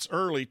shots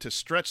early to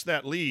stretch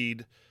that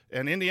lead.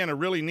 And Indiana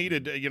really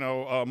needed,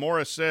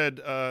 Morris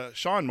said,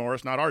 Sean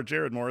Morris, not our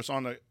Jared Morris,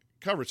 on the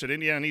cover said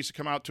Indiana needs to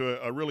come out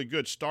to a really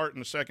good start in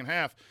the second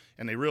half,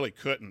 and they really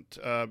couldn't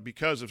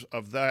because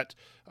of that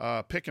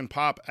pick and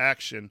pop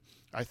action.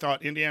 I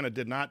thought Indiana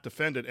did not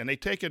defend it, and they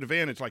take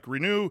advantage. Like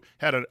Renew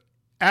had an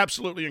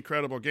absolutely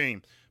incredible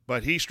game,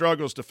 but he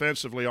struggles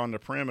defensively on the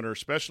perimeter,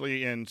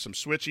 especially in some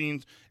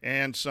switching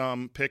and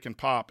some pick and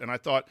pop. And I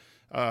thought,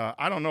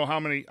 I don't know how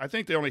many, I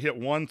think they only hit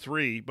 1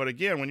 3, but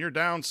again, when you're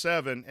down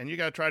 7 and you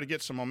got to try to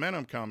get some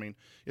momentum coming,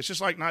 it's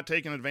just like not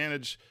taking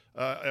advantage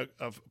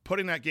of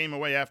putting that game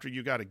away after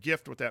you got a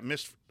gift with that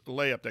missed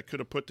layup that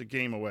could have put the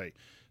game away.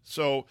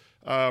 So,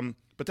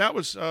 but that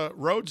was,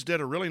 Rhodes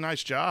did a really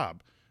nice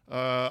job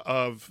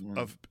of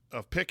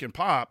pick and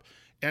pop.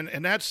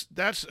 And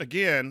that's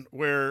again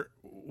where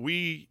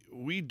we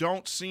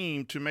don't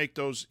seem to make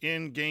those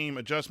in-game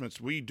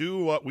adjustments. We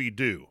do what we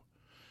do,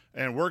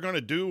 and we're going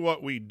to do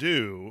what we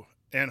do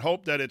and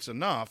hope that it's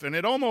enough. And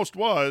it almost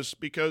was,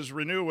 because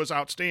Renew was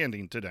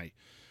outstanding today.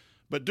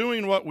 But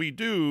doing what we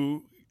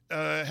do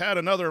had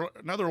another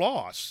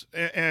loss,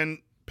 and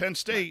Penn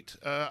State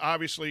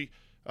obviously.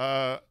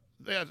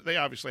 They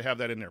obviously have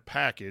that in their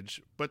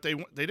package, but they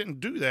didn't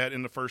do that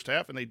in the first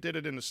half, and they did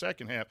it in the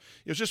second half.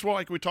 It was just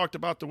like we talked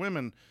about the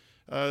women.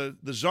 The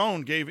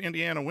zone gave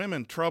Indiana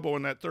women trouble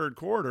in that third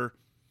quarter,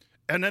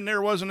 and then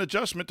there was an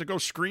adjustment to go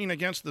screen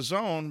against the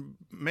zone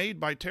made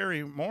by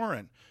Terry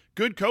Morin.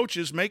 Good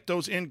coaches make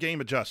those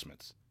in-game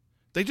adjustments.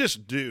 They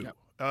just do. Yep.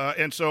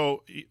 And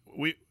so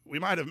we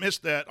might have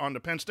missed that on the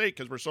Penn State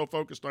because we're so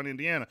focused on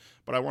Indiana.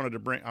 But I wanted to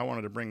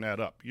bring that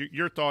up.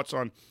 Your thoughts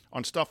on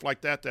stuff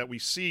like that we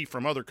see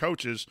from other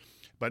coaches.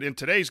 But in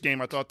today's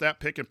game, I thought that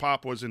pick and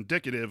pop was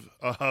indicative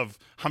of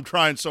I'm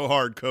trying so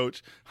hard,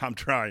 Coach. I'm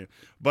trying.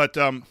 But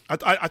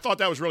I thought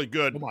that was really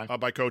good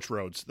by Coach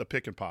Rhodes, the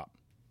pick and pop.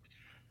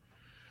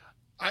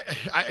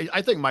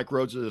 I think Mike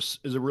Rhodes is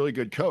a really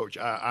good coach.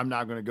 I'm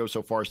not going to go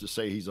so far as to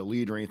say he's a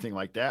lead or anything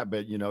like that,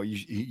 but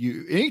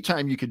you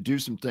anytime you could do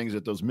some things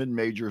at those mid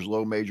majors,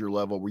 low major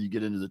level where you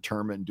get into the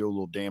tournament and do a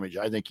little damage,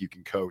 I think you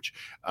can coach.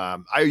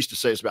 I used to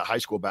say this about high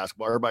school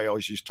basketball. Everybody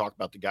always used to talk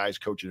about the guys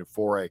coaching at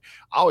 4A.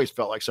 I always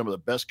felt like some of the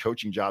best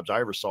coaching jobs I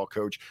ever saw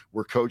coach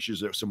were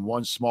coaches at some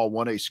small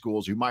 1A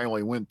schools who might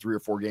only win 3 or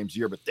 4 games a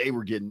year, but they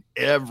were getting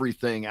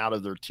everything out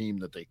of their team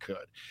that they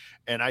could.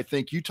 And I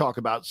think you talk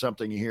about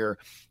something here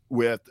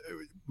with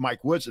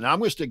Mike Woods, and I'm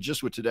going to stick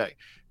just with today.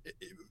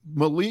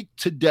 Malik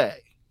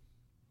today,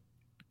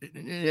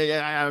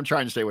 I'm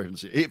trying to stay away from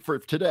this. For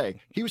today,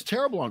 he was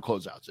terrible on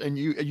closeouts. And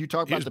you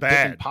talk about the pick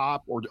and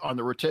pop or on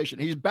the rotation.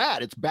 He's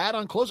bad. It's bad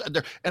on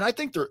closeouts. And I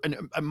think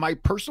in my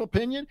personal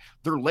opinion,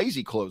 they're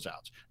lazy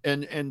closeouts.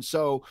 And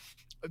so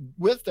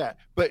with that,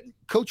 but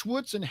Coach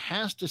Woodson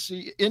has to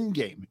see in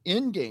game.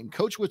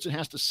 Coach Woodson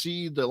has to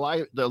see the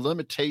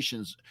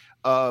limitations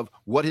of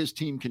what his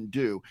team can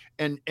do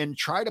and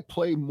try to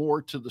play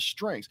more to the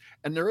strengths.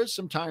 And there is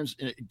sometimes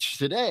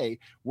today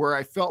where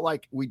I felt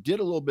like we did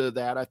a little bit of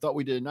that. I thought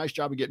we did a nice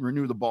job of getting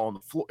Renew the ball on the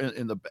floor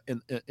in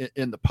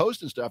the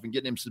post and stuff and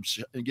getting him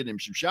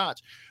some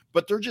shots.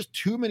 But there are just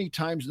too many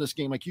times in this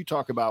game, like you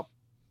talk about,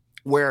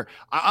 where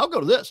I'll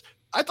go to this.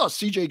 I thought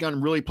CJ Gunn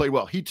really played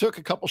well. He took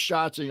a couple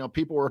shots and,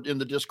 people were in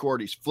the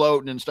Discord, he's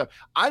floating and stuff.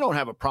 I don't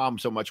have a problem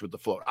so much with the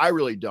float. I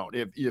really don't.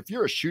 If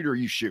you're a shooter,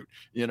 you shoot,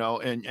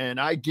 and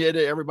I get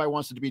it. Everybody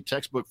wants it to be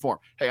textbook form.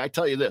 Hey, I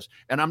tell you this,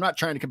 and I'm not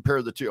trying to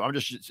compare the two.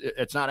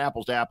 It's not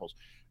apples to apples.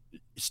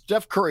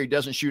 Steph Curry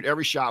doesn't shoot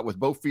every shot with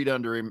both feet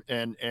under him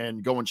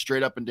and going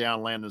straight up and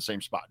down, landing in the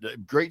same spot.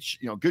 Great,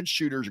 good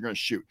shooters are going to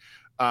shoot.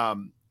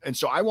 And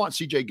so I want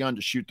CJ Gunn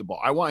to shoot the ball.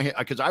 I want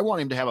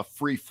him to have a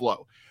free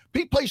flow.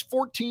 He plays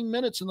 14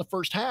 minutes in the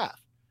first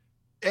half.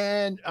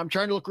 And I'm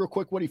trying to look real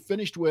quick what he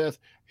finished with.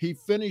 He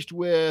finished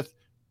with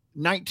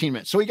 19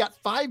 minutes. So he got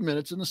 5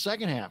 minutes in the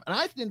second half. And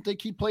I didn't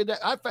think he played that.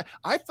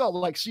 I felt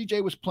like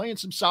CJ was playing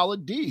some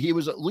solid D. He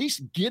was at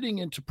least getting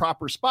into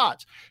proper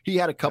spots. He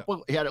had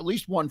he had at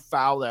least one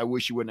foul that I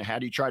wish he wouldn't have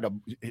had. He tried to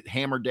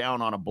hammer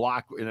down on a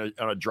block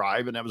on a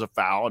drive, and that was a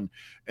foul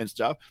and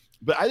stuff.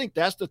 But I think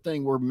that's the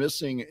thing we're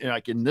missing.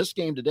 Like in this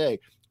game today,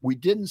 we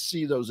didn't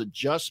see those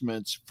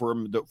adjustments for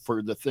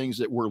the things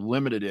that we're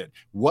limited in.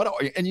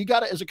 And you got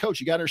to, as a coach,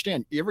 you got to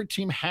understand every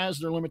team has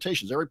their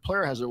limitations. Every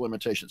player has their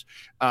limitations.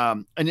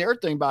 And the other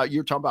thing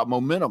you're talking about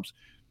momentums.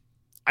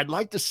 I'd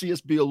like to see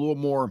us be a little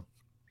more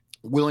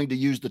willing to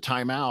use the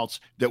timeouts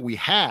that we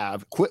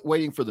have, quit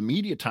waiting for the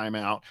media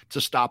timeout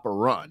to stop a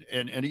run.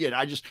 And again,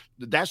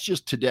 that's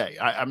just today.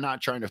 I'm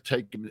not trying to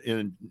take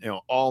in,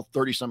 all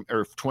 30 some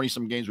or 20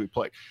 some games we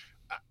played.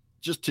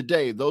 Just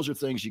today, those are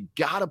things you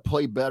got to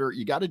play better.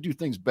 You got to do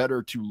things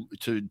better to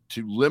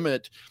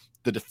limit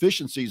the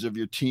deficiencies of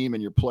your team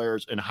and your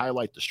players and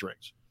highlight the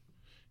strengths.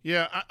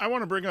 Yeah, I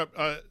want to bring up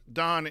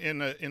Don in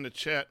the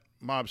chat.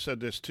 Mob said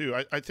this too.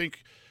 I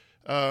think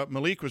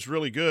Malik was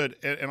really good,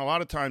 and a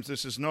lot of times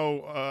this is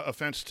no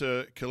offense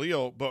to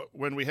Khalil, but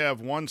when we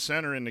have one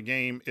center in the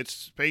game, it's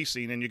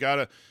spacing, and you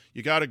gotta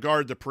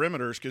guard the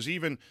perimeters because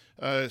even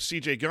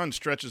CJ Gunn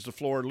stretches the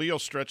floor, Leo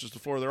stretches the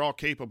floor. They're all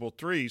capable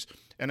threes,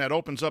 and that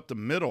opens up the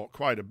middle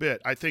quite a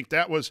bit. I think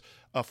that was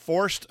a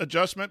forced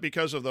adjustment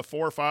because of the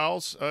 4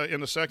 fouls in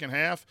the second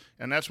half,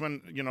 and that's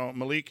when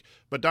Malik.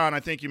 But Don,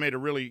 I think you made a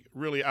really,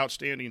 really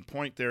outstanding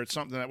point there. It's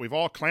something that we've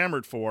all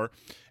clamored for.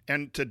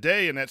 And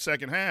today in that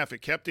second half,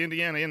 it kept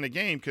Indiana in the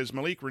game because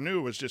Malik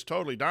Renew was just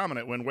totally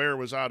dominant when Ware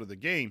was out of the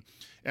game.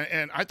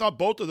 And I thought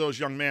both of those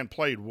young men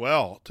played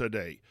well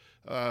today.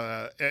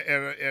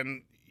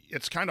 And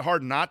it's kind of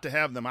hard not to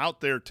have them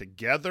out there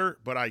together,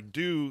 but I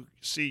do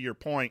see your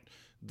point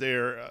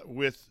there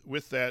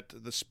with that.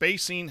 The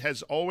spacing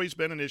has always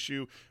been an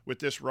issue with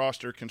this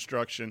roster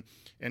construction,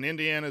 and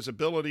Indiana's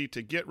ability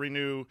to get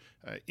Renew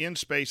in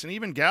space, and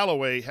even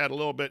Galloway had a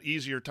little bit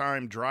easier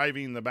time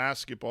driving the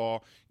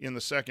basketball in the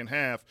second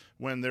half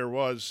when there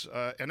was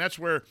and that's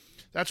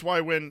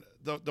why when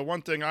the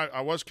one thing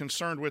I was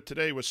concerned with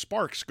today was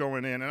Sparks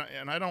going in,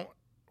 and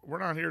we're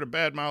not here to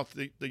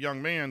badmouth the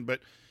young man,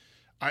 but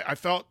I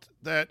felt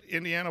that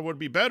Indiana would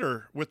be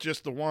better with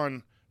just the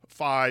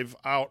 1-5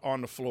 out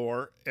on the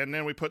floor, and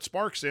then we put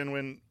Sparks in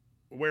when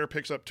Ware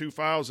picks up 2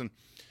 fouls, and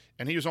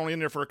he was only in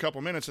there for a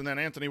couple minutes, and then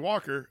Anthony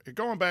Walker.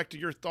 Going back to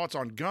your thoughts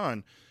on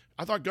Gunn,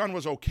 I thought Gunn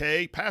was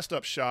okay, passed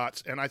up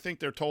shots, and I think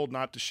they're told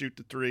not to shoot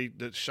the 3,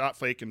 the shot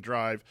fake and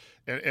drive.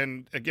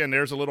 And again,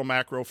 there's a little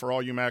macro for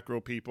all you macro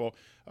people.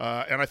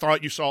 And I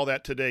thought you saw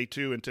that today,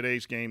 too, in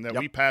today's game, that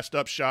we passed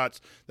up shots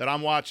that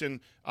I'm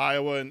watching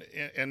Iowa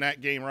in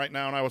that game right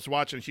now, and I was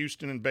watching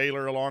Houston and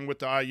Baylor along with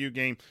the IU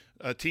game.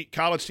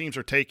 College teams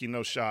are taking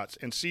those shots.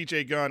 And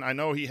C.J. Gunn, I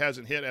know he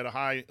hasn't hit at a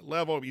high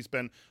level. He's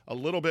been a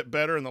little bit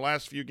better in the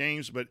last few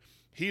games, but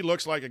he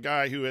looks like a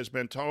guy who has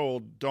been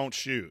told don't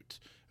shoot.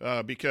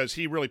 Because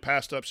he really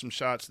passed up some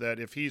shots that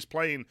if he's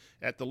playing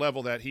at the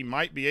level that he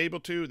might be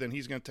able to, then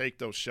he's going to take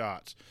those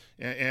shots.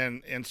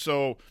 And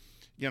so,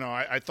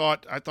 I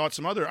thought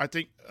some other. I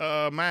think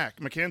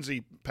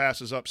McKenzie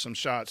passes up some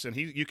shots, and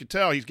you could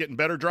tell he's getting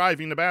better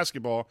driving the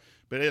basketball.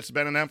 But it's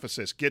been an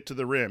emphasis: get to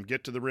the rim,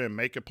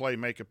 make a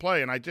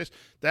play. And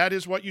that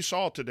is what you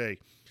saw today.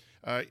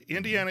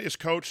 Indiana is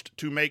coached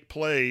to make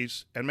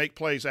plays and make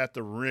plays at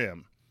the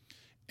rim,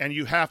 and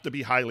you have to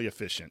be highly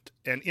efficient.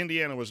 And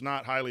Indiana was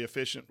not highly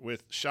efficient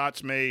with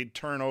shots made,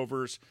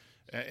 turnovers,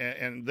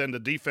 and then the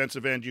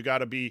defensive end. You got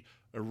to be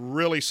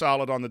really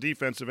solid on the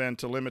defensive end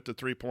to limit the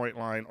three-point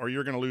line, or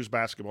you're going to lose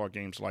basketball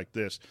games like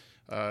this.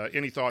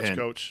 Any thoughts,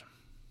 Coach?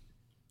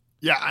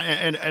 Yeah,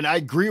 and I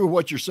agree with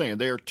what you're saying.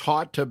 They are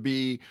taught to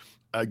be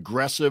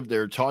aggressive.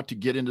 They're taught to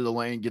get into the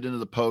lane, get into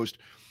the post.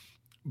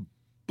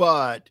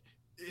 But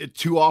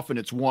too often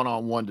it's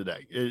one-on-one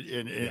today.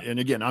 And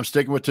again, I'm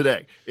sticking with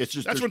today. It's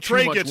just that's when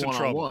Trey gets in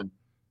trouble.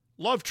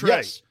 Love Trey.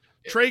 Yes.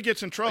 Trey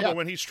gets in trouble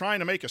when he's trying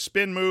to make a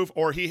spin move,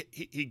 or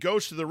he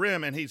goes to the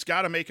rim and he's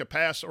got to make a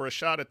pass or a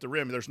shot at the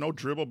rim. There's no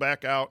dribble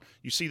back out.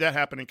 You see that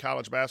happen in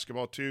college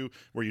basketball too,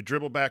 where you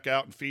dribble back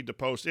out and feed the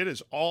post. It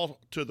is all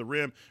to the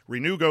rim.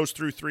 Renew goes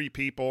through three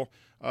people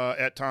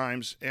at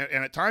times, and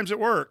at times it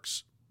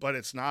works, but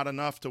it's not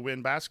enough to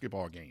win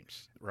basketball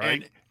games,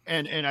 right?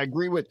 And I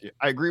agree with you.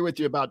 I agree with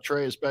you about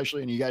Trey,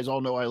 especially, and you guys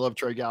all know I love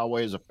Trey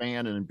Galloway as a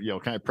fan and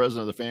kind of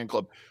president of the fan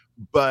club,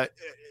 but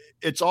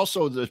it's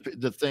also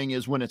the thing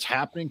is when it's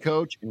happening,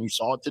 Coach, and you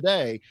saw it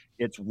today,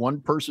 it's one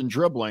person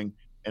dribbling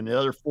and the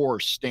other four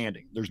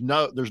standing. There's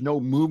no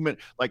movement.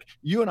 Like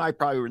you and I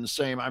probably were in the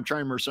same. I'm trying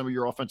to remember some of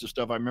your offensive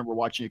stuff. I remember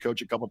watching you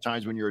coach a couple of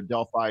times when you were at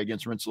Delphi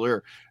against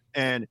Rensselaer,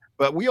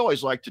 but we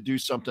always like to do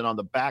something on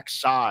the back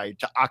side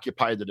to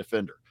occupy the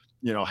defender.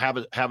 Have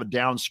a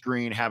down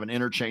screen, have an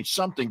interchange,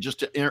 something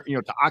just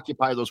to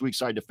occupy those weak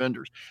side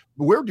defenders.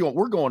 We're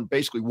going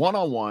basically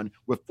one-on-one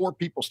with four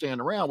people standing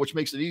around, which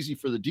makes it easy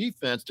for the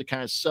defense to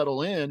kind of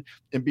settle in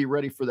and be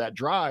ready for that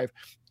drive.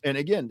 And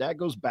again, that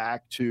goes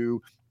back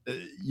to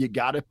you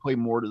got to play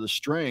more to the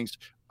strengths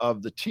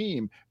of the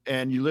team.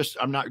 And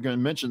I'm not going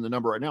to mention the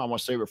number right now. I'm going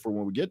to save it for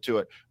when we get to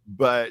it,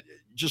 but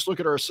just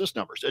look at our assist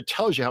numbers. It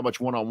tells you how much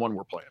one-on-one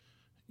we're playing.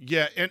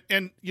 Yeah.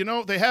 And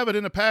they have it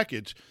in a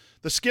package.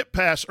 The skip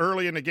pass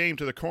early in the game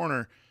to the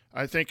corner,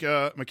 I think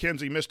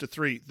McKenzie missed a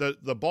three.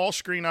 The ball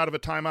screen out of a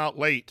timeout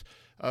late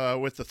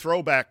with the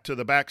throwback to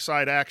the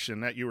backside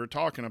action that you were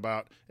talking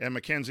about, and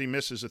McKenzie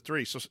misses a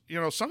three. So,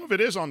 some of it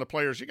is on the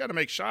players. You got to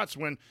make shots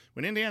when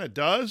Indiana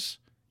does,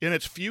 in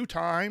its few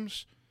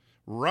times,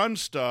 run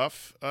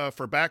stuff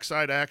for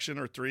backside action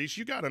or threes,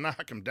 you got to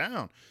knock them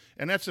down,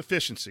 and that's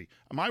efficiency.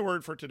 My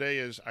word for today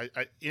is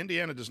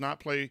Indiana does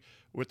not play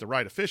with the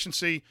right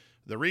efficiency.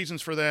 The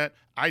reasons for that,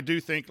 I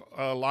do think,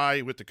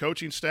 lie with the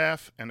coaching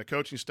staff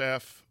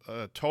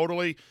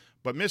totally,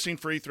 but missing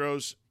free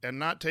throws and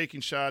not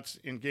taking shots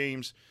in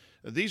games.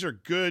 These are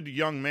good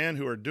young men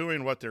who are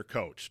doing what they're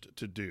coached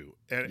to do.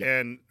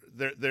 And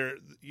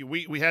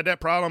we had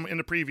that problem in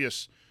the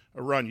previous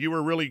run. You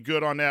were really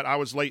good on that. I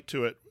was late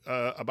to it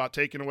about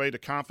taking away the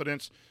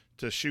confidence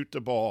to shoot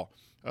the ball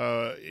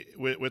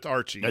with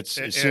Archie. It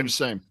seems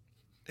same.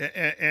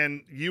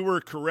 And you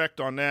were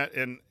correct on that,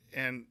 and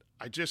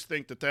I just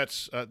think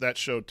that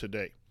showed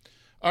today.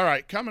 All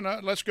right, coming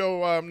up, let's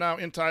go now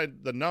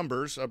inside the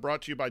numbers,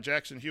 brought to you by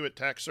Jackson Hewitt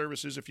Tax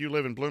Services. If you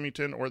live in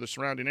Bloomington or the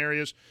surrounding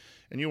areas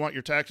and you want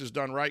your taxes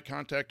done right,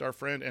 contact our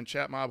friend and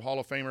Chat Mob Hall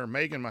of Famer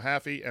Megan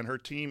Mahaffey and her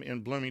team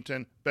in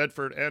Bloomington,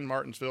 Bedford, and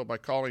Martinsville by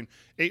calling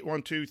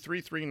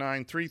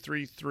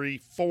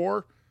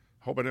 812-339-3334.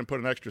 Hope I didn't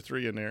put an extra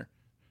 3 in there.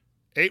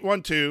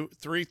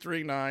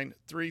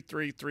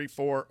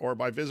 812-339-3334 or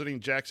by visiting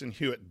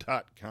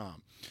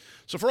jacksonhewitt.com.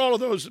 So for all of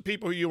those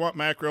people who you want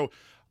macro,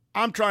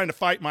 I'm trying to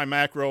fight my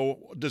macro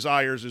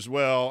desires as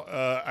well.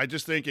 I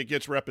just think it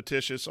gets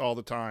repetitious all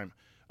the time.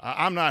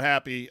 I'm not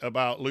happy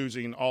about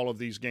losing all of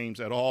these games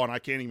at all, and I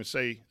can't even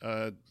say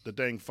the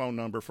dang phone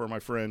number for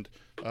my friend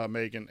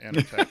Megan and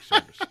her tax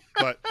service.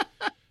 But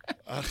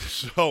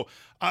so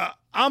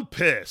I'm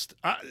pissed.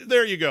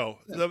 There you go,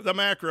 the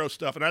macro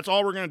stuff, and that's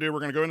all we're going to do. We're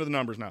going to go into the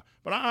numbers now.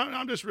 But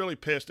I'm just really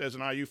pissed as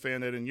an IU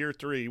fan that in year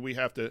 3 we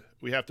have to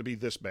be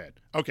this bad.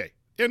 Okay.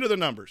 Into the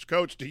numbers,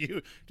 Coach. Do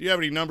you have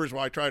any numbers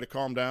while I try to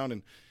calm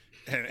down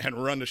and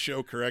run the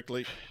show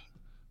correctly?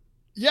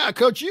 Yeah,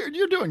 Coach,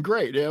 you're doing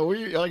great. Yeah,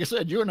 like I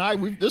said, you and I,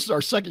 this is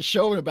our second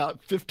show in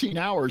about 15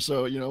 hours,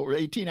 so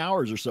 18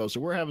 hours or so. So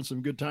we're having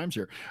some good times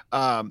here.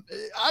 I'm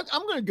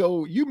going to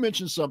go. You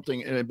mentioned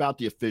something about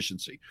the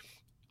efficiency.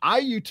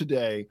 IU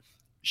today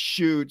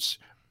shoots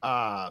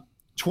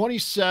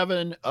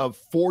 27 of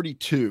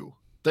 42.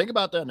 Think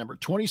about that number,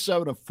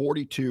 27 of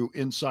 42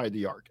 inside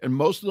the arc. And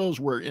most of those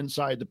were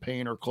inside the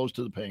paint or close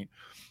to the paint.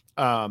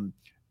 And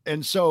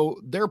so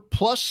they're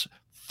plus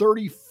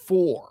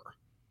 34.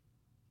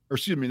 Or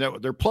excuse me,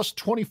 they're plus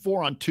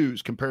 24 on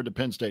twos compared to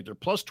Penn State. They're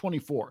plus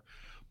 24.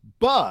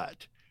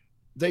 But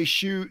they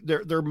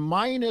they're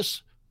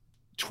minus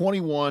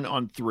 21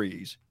 on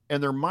threes,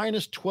 and they're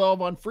minus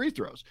 12 on free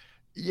throws.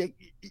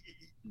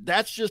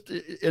 That's just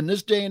in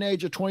this day and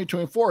age of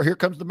 2024. Here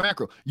comes the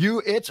macro.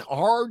 It's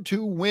hard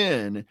to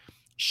win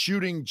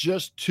shooting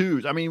just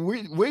twos. I mean,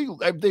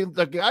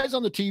 the guys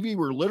on the TV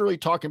were literally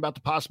talking about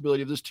the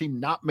possibility of this team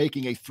not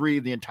making a three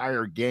the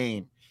entire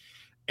game.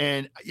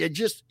 And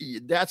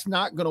that's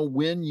not going to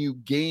win you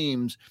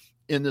games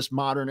in this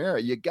modern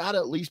era. You got to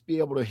at least be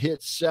able to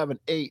hit 7,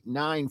 8,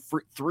 9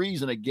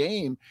 threes in a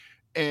game.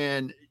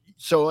 And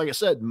so, like I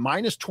said,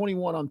 minus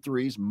 21 on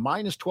threes,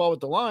 minus 12 at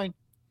the line.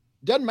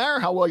 Doesn't matter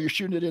how well you're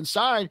shooting it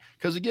inside.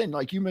 Because again,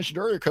 like you mentioned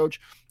earlier,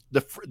 Coach,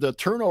 the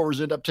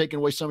turnovers end up taking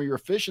away some of your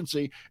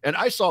efficiency. And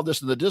I saw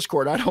this in the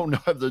Discord. I don't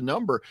know the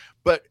number,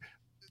 but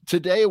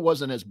today it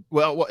wasn't as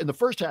well. In the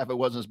first half, it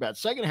wasn't as bad.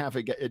 Second half,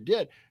 it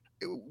did.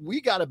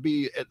 We got to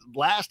be at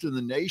last in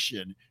the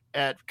nation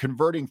at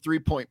converting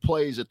 3-point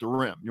plays at the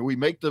rim. We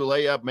make the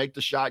layup, make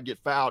the shot, get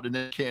fouled, and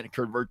then can't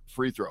convert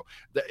free throw.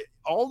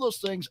 All those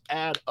things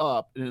add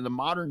up. And in the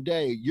modern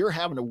day, you're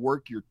having to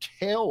work your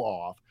tail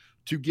off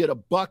to get a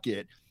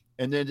bucket.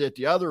 And then at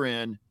the other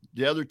end,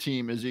 the other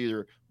team is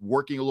either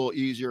working a little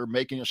easier,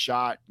 making a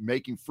shot,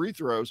 making free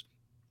throws.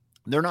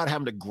 They're not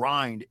having to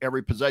grind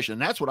every possession.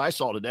 And that's what I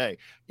saw today.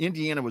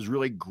 Indiana was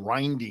really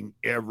grinding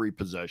every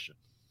possession.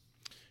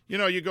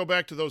 You go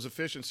back to those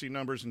efficiency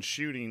numbers in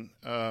shooting,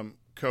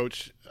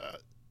 Coach.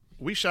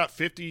 We shot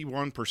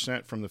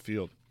 51% from the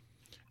field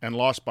and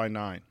lost by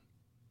 9.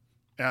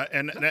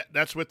 And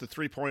that's with the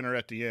three-pointer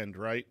at the end,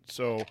 right?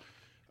 So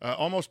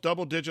almost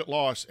double-digit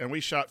loss, and we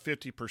shot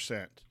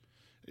 50%.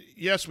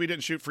 Yes, we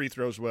didn't shoot free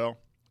throws well.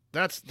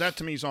 That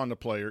to me is on the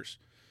players.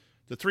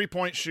 The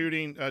three-point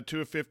shooting, 2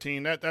 of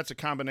 15, that's a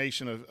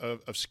combination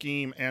of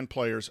scheme and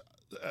players.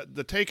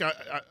 The take,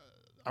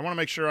 I want to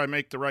make sure I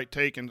make the right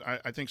take, and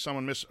I think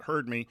someone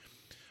misheard me.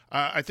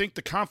 I think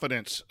the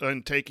confidence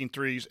in taking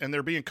threes, and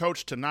they're being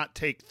coached to not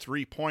take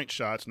 3-point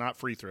shots, not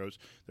free throws.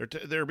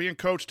 They're being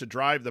coached to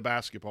drive the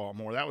basketball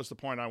more. That was the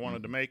point I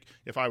wanted to make.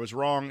 If I was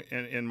wrong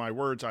in my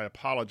words, I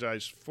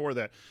apologize for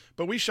that.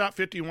 But we shot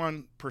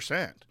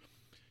 51%.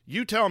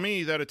 You tell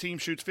me that a team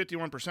shoots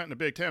 51% in the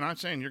Big Ten, I'm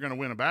saying you're going to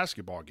win a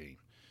basketball game.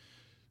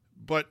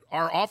 But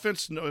our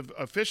offensive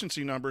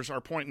efficiency numbers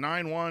are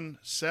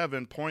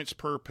 .917 points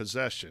per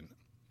possession.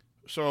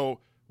 So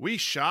we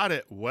shot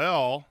it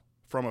well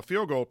from a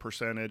field goal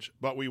percentage,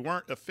 but we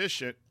weren't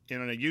efficient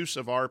in the use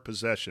of our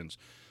possessions.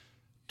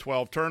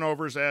 12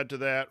 turnovers add to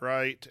that,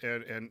 right?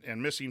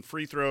 And missing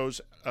free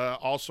throws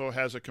also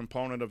has a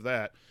component of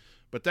that.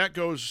 But that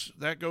goes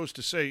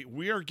to say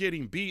we are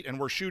getting beat and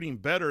we're shooting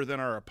better than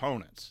our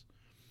opponents.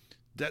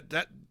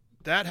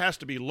 That has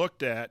to be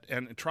looked at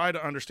and try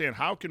to understand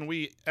how can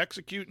we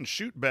execute and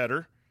shoot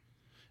better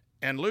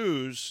and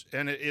lose.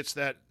 And it's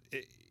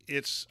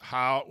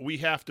how we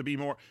have to be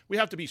more. We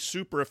have to be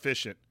super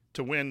efficient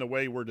to win the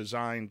way we're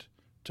designed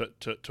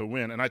to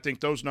win. And I think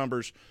those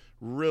numbers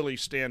really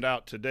stand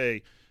out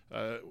today.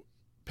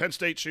 Penn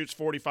State shoots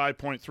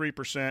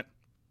 45.3%.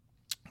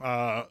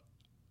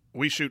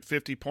 We shoot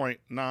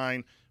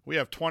 50.9. We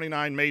have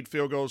 29 made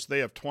field goals. They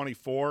have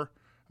 24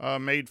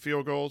 made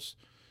field goals.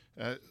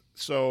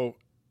 So,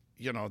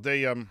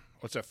 they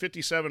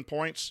 57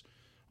 points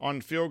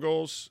on field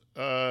goals.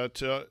 We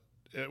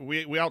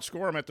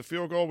outscore them at the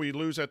field goal. We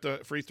lose at the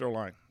free throw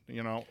line.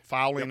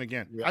 Fouling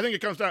again. Yep. I think it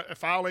comes down to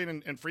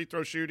fouling and free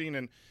throw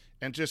shooting,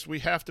 and just we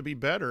have to be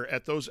better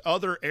at those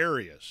other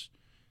areas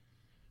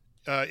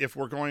if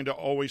we're going to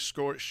always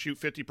shoot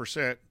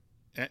 50%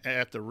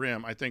 at the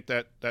rim. I think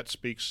that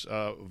speaks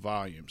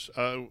volumes.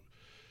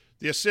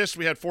 The assists,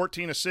 we had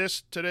 14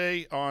 assists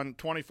today on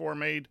 24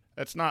 made.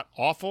 That's not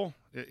awful.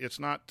 It's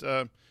not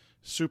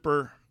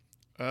super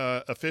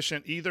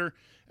efficient either.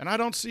 And I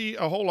don't see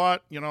a whole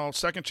lot.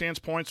 Second chance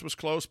points was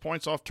close.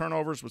 Points off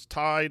turnovers was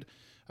tied.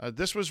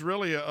 This was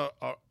really a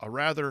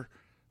rather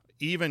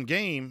even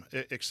game,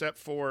 except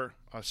for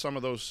some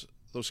of those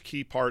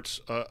key parts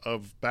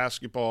of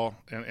basketball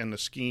and the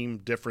scheme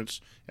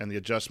difference and the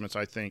adjustments,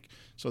 I think.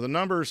 So the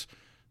numbers,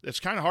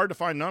 it's kind of hard to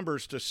find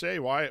numbers to say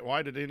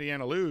why did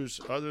Indiana lose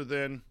other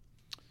than,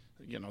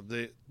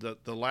 the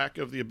lack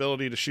of the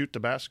ability to shoot the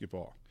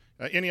basketball.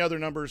 Any other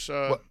numbers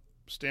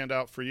stand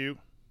out for you?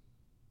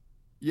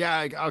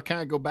 Yeah, I'll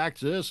kind of go back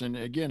to this, and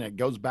again, it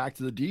goes back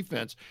to the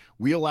defense.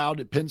 We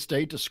allowed Penn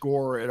State to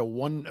score at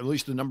at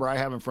least the number I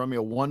have in front of me,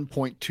 a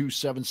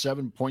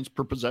 1.277 points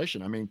per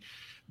possession. I mean,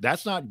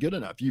 that's not good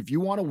enough. If you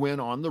want to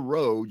win on the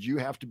road, you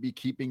have to be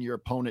keeping your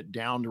opponent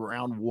down to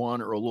around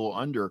 1 or a little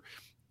under.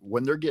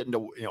 When they're getting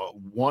to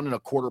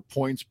 1.25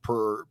 points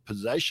per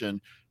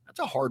possession, that's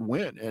a hard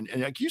win. And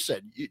like you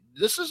said,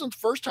 this isn't the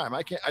first time.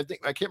 I can't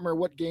remember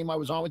what game I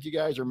was on with you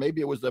guys, or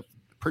maybe it was the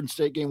Penn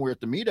State game we were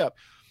at the meetup.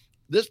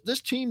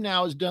 This team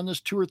now has done this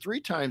 2 or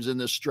 3 times in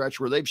this stretch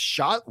where they've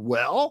shot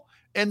well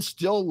and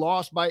still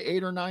lost by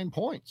 8 or 9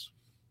 points.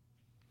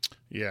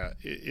 Yeah,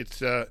 it's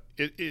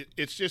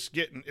just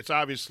getting. It's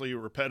obviously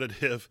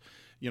repetitive.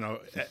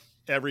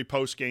 Every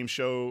post game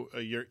show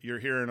you're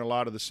hearing a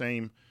lot of the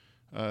same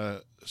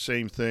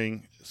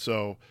thing.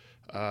 So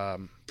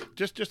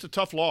just a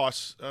tough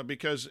loss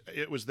because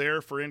it was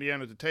there for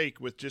Indiana to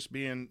take with just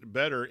being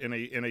better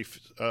in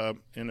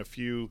a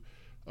few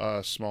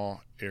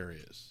small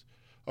areas.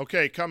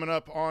 Okay, coming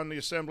up on the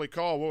assembly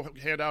call, we'll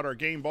hand out our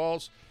game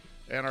balls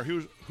and our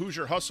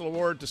Hoosier Hustle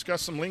Award,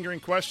 discuss some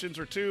lingering questions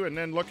or two, and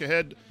then look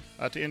ahead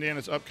to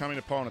Indiana's upcoming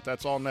opponent.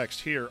 That's all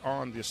next here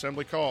on the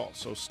assembly call,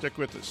 so stick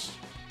with us.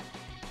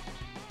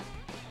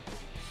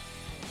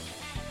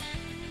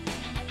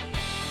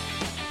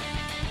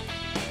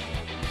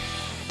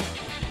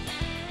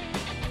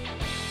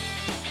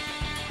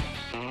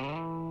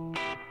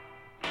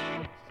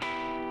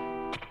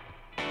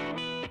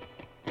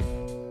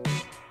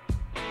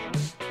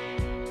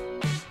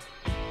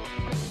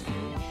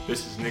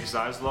 This is Nick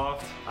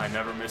Zeisloft. I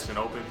never miss an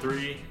open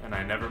three, and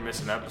I never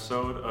miss an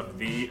episode of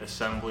The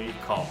Assembly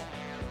Call.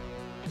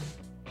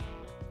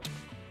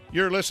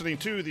 You're listening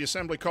to the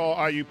Assembly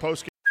Call IU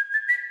Postgame.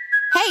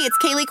 Hey, it's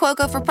Kaylee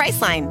Cuoco for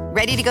Priceline.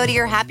 Ready to go to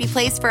your happy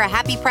place for a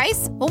happy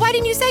price? Well, why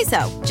didn't you say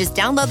so? Just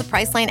download the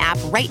Priceline app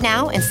right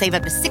now and save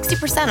up to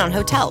 60% on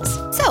hotels.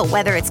 So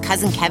whether it's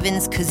Cousin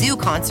Kevin's Kazoo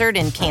Concert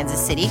in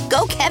Kansas City,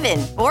 go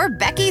Kevin, or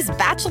Becky's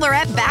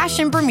Bachelorette Bash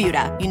in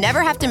Bermuda, you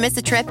never have to miss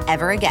a trip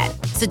ever again.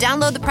 So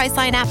download the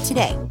Priceline app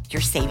today.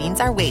 Your savings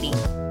are waiting.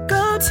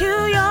 Go to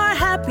your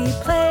happy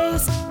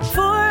place for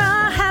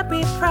a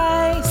happy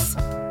price.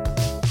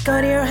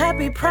 Go to your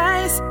happy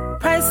price,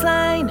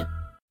 Priceline.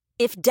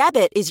 If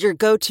debit is your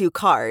go-to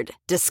card,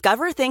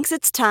 Discover thinks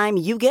it's time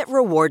you get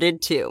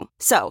rewarded too.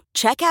 So,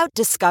 check out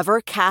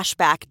Discover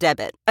Cashback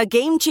Debit, a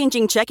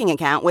game-changing checking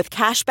account with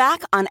cash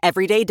back on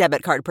everyday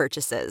debit card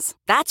purchases.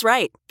 That's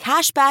right,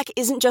 cashback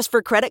isn't just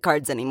for credit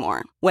cards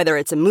anymore. Whether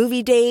it's a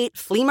movie date,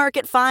 flea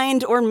market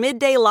find, or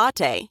midday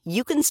latte,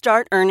 you can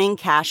start earning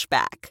cash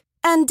back.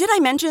 And did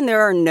I mention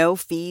there are no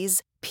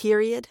fees,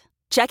 period?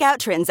 Check out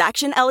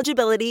transaction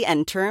eligibility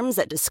and terms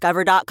at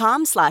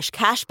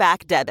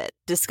discover.com/cashbackdebit.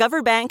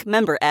 Discover Bank,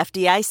 member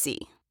FDIC.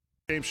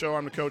 Game show.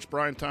 I'm the coach,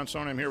 Brian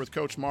Tonsoni. I'm here with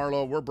Coach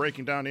Marlowe. We're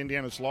breaking down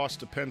Indiana's loss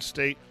to Penn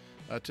State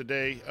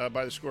today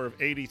by the score of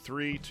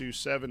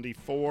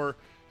 83-74.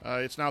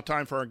 It's now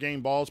time for our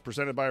game balls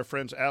presented by our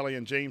friends Allie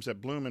and James at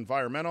Bloom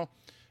Environmental.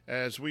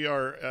 As we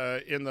are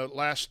in the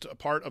last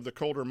part of the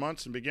colder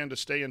months and begin to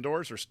stay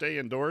indoors.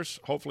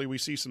 Hopefully we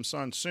see some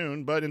sun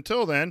soon. But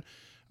until then,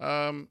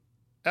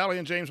 Allie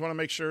and James want to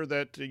make sure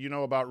that you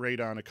know about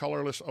radon, a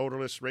colorless,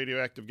 odorless,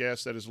 radioactive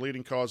gas that is the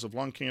leading cause of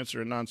lung cancer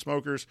in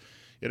non-smokers.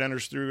 It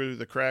enters through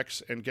the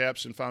cracks and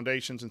gaps in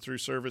foundations and through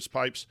service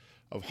pipes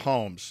of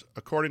homes.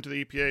 According to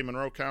the EPA,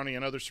 Monroe County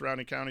and other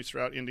surrounding counties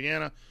throughout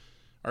Indiana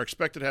are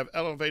expected to have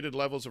elevated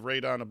levels of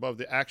radon above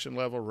the action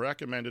level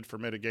recommended for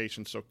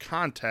mitigation. So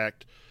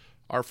contact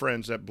our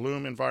friends at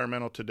Bloom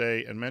Environmental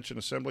today and mention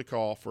Assembly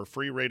Call for a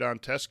free radon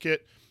test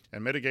kit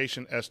and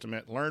mitigation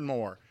estimate. Learn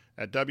more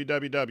at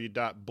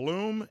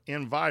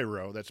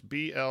www.bloomenviro, that's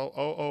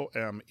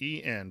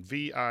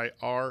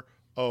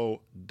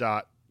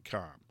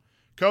BLOOMENVIRO.com.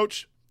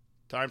 Coach,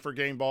 time for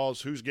game balls.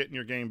 Who's getting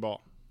your game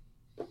ball?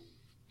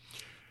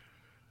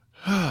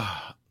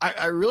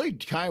 I really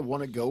kind of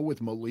want to go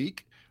with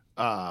Malik.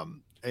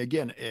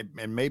 Again,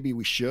 and maybe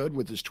we should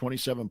with his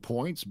 27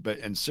 points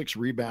and 6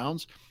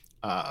 rebounds.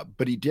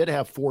 But he did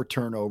have 4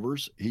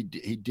 turnovers. He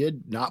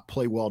did not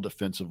play well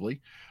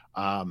defensively.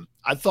 I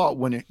thought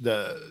when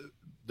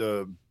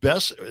the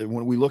best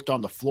when we looked on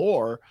the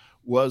floor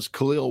was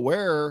Khalil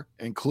Ware,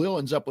 and Khalil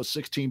ends up with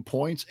 16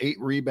 points, 8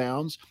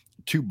 rebounds,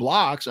 2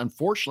 blocks.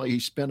 Unfortunately, he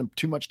spent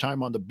too much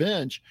time on the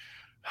bench.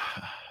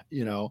 Let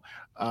me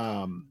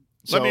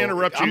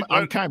interrupt you.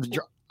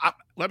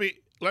 Let me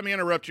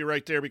interrupt you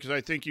right there because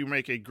I think you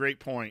make a great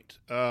point.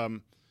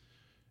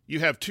 You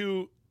have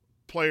 2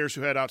 players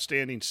who had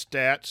outstanding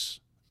stats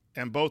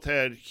and both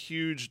had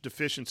huge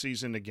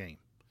deficiencies in the game.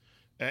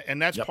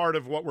 And that's part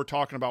of what we're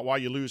talking about, why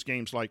you lose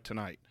games like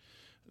tonight.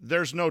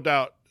 There's no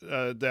doubt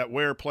that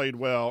Ware played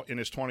well in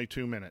his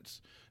 22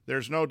 minutes.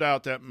 There's no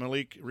doubt that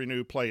Malik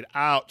Renew played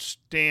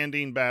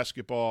outstanding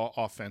basketball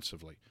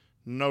offensively.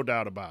 No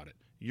doubt about it.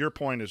 Your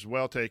point is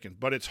well taken.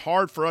 But it's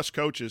hard for us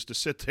coaches to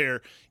sit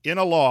there in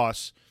a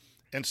loss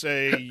and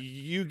say,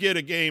 you get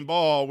a game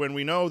ball when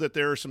we know that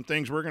there are some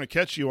things we're going to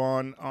catch you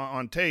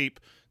on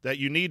tape that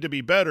you need to be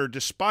better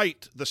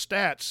despite the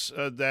stats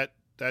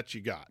that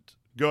you got.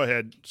 Go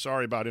ahead.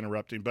 Sorry about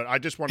interrupting, but I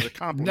just wanted to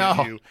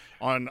compliment you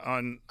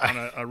on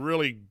a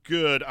really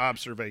good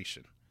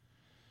observation.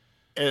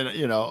 And,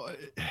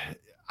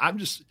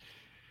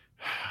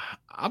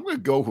 I'm going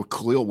to go with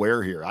Khalil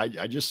Ware here.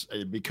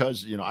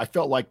 Because I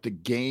felt like the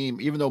game,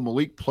 even though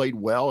Malik played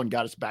well and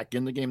got us back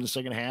in the game in the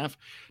second half,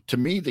 to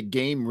me, the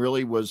game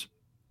really was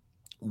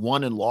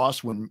won and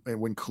lost when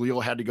Khalil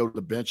had to go to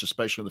the bench,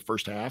 especially in the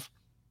first half.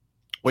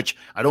 Which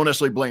I don't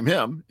necessarily blame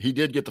him. He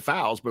did get the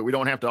fouls, but we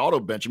don't have to auto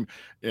bench him,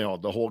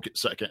 the whole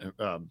second,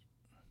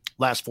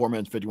 last 4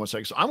 minutes, 51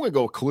 seconds. So I'm going to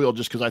go with Khalil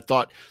just because I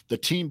thought the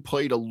team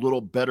played a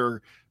little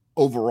better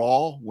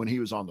overall when he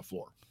was on the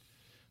floor.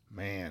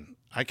 Man,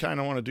 I kind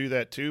of want to do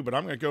that too, but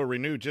I'm going to go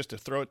Renew just to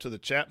throw it to the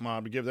chat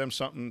mob to give them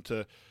something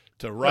to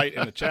write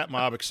in the chat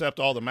mob, except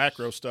all the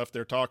macro stuff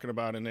they're talking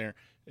about in there.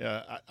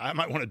 I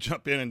might want to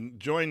jump in and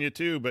join you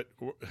too, but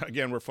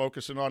again, we're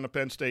focusing on the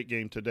Penn State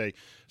game today.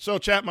 So,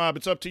 Chat Mob,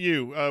 it's up to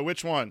you.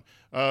 Which one?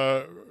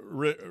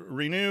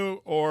 Renew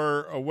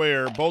or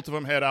Aware? Both of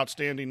them had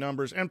outstanding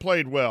numbers and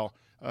played well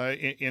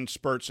in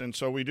spurts, and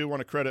so we do want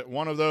to credit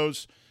one of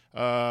those.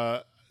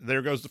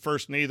 There goes the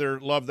first neither.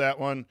 Love that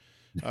one.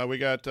 We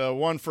got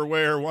one for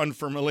Ware, one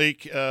for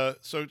Malik.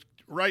 So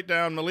write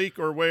down Malik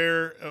or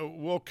Ware.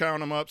 We'll count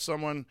them up.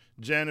 Someone,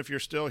 Jen, if you're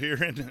still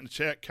here in the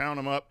chat, count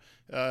them up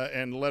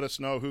and let us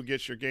know who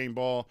gets your game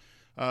ball.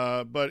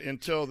 But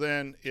until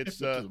then,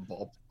 it's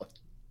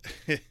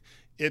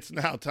it's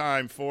now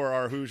time for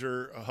our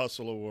Hoosier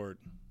Hustle Award.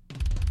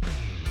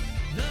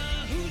 The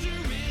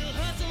Hoosier Real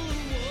Hustle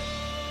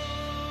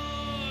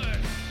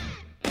Award.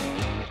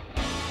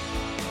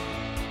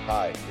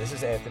 Hi, this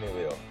is Anthony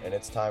Leal, and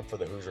it's time for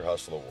the Hoosier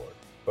Hustle Award.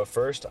 But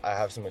first, I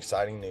have some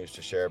exciting news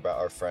to share about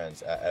our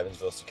friends at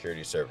Evansville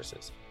Security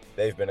Services.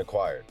 They've been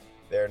acquired.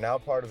 They are now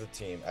part of the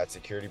team at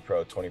Security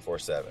Pro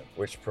 24/7,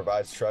 which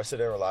provides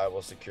trusted and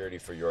reliable security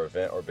for your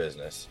event or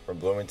business, from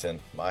Bloomington,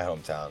 my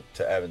hometown,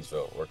 to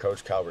Evansville, where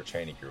Coach Calvert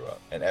Chaney grew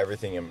up, and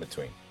everything in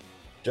between.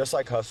 Just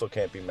like hustle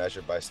can't be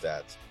measured by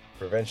stats,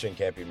 prevention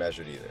can't be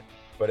measured either,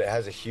 but it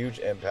has a huge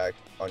impact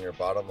on your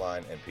bottom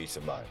line and peace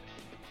of mind.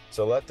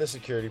 So let the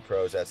security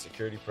pros at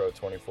Security Pro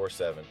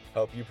 24/7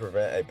 help you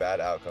prevent a bad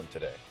outcome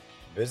today.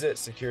 Visit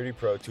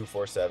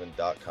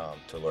securitypro247.com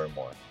to learn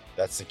more.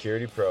 That's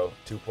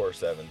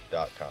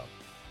securitypro247.com.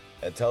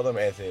 And tell them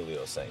Anthony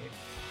Leal sent you.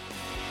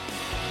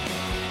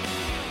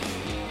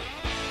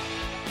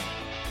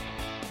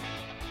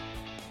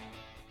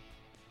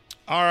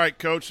 All right,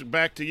 Coach,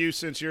 back to you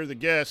since you're the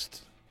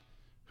guest.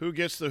 Who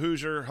gets the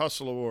Hoosier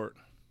Hustle Award?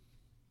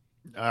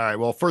 All right.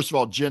 Well, first of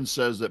all, Jen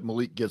says that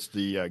Malik gets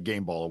the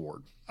game ball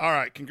award. All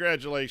right.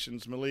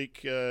 Congratulations,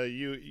 Malik.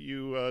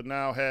 You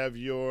now have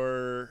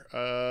your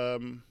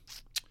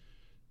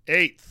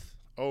 8th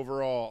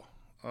overall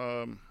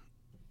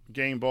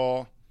game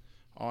ball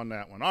on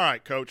that one. All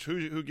right, Coach,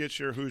 who gets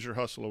your Hoosier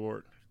Hustle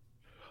Award?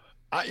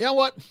 You know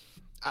what?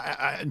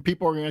 And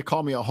people are going to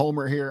call me a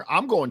homer here.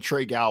 I'm going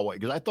Trey Galloway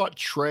because I thought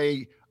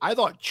Trey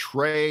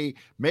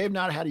may have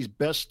not had his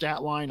best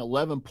stat line,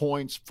 11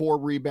 points, 4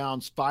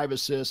 rebounds, 5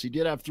 assists. He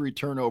did have 3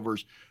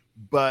 turnovers,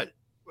 but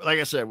like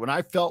I said, when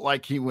I felt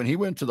like when he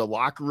went to the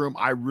locker room,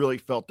 I really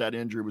felt that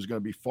injury was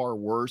going to be far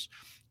worse.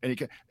 And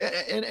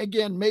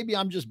again, maybe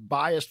I'm just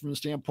biased from the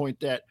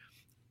standpoint that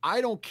I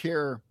don't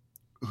care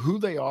who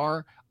they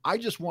are. I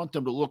just want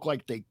them to look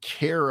like they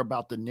care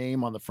about the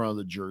name on the front of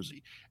the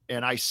jersey.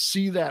 And I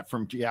see that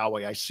from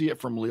Galloway. I see it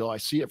from Leal. I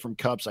see it from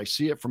Cups. I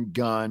see it from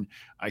Gunn.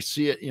 I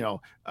see it,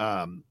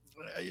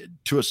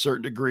 to a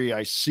certain degree.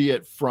 I see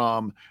it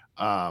from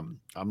I'm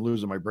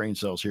losing my brain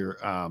cells here.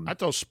 I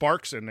throw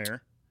Sparks in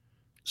there.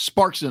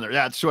 Sparks in there.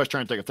 Yeah, that's what I was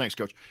trying to think of. Thanks,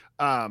 Coach.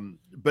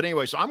 But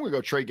anyway, so I'm going to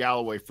go Trey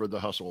Galloway for the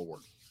Hustle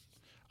Award.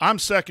 I'm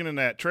seconding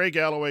that. Trey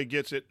Galloway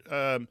gets it.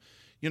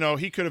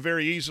 He could have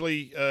very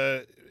easily,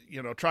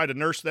 tried to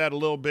nurse that a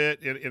little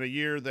bit in a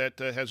year that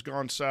has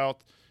gone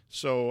south.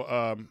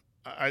 So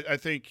I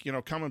think,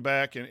 coming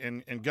back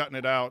and gutting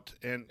it out,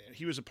 and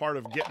he was a part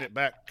of getting it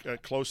back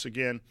close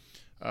again.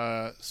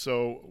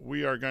 So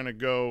we are going to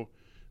go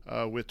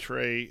with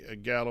Trey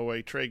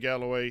Galloway. Trey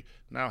Galloway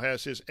now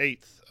has his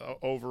 8th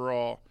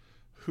overall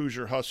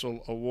Hoosier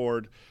Hustle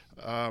Award.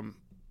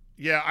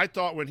 I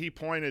thought when he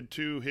pointed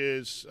to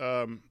his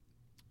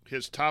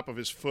top of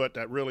his foot,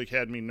 that really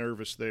had me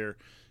nervous there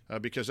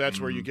because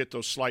that's where you get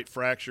those slight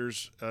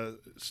fractures.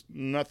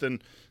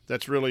 Nothing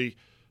that's really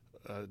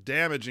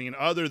damaging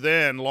other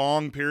than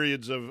long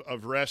periods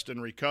of rest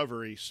and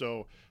recovery.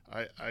 So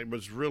I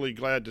was really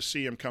glad to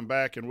see him come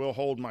back, and will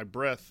hold my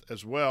breath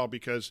as well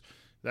because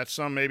that's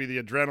maybe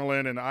the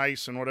adrenaline and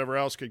ice and whatever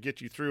else could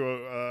get you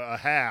through a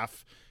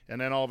half,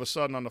 and then all of a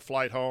sudden on the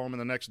flight home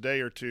and the next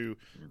day or two,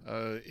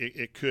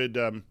 it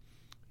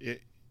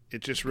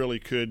just really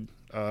could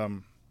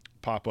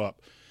pop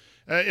up.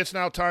 It's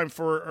now time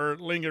for our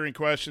lingering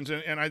questions,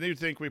 and I do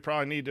think we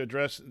probably need to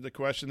address the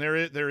question.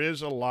 There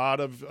is a lot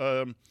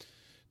of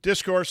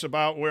discourse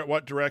about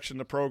what direction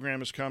the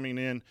program is coming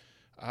in.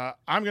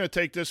 I'm going to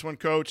take this one,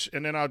 Coach,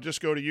 and then I'll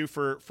just go to you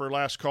for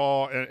last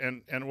call,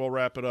 and we'll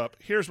wrap it up.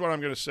 Here's what I'm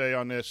going to say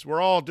on this.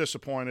 We're all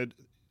disappointed.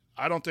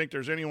 I don't think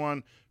there's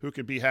anyone who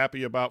could be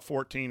happy about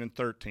 14 and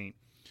 13.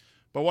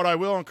 But what I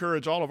will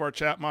encourage all of our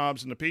chat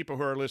mobs and the people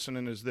who are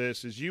listening is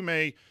this, is you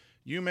may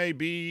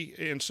be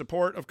in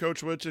support of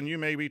Coach Woodson. You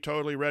may be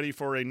totally ready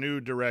for a new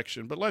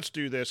direction. But let's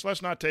do this.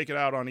 Let's not take it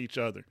out on each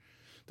other.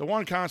 The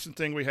one constant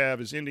thing we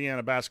have as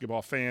Indiana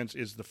basketball fans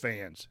is the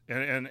fans.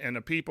 And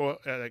the people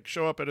that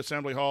show up at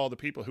Assembly Hall, the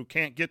people who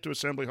can't get to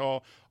Assembly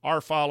Hall,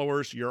 our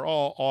followers, you're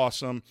all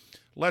awesome.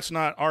 Let's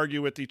not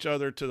argue with each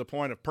other to the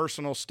point of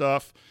personal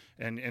stuff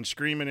and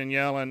screaming and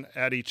yelling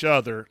at each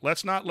other.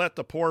 Let's not let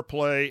the poor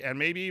play, and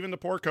maybe even the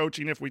poor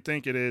coaching if we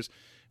think it is,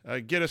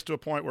 get us to a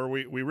point where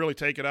we really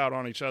take it out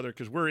on each other,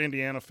 because we're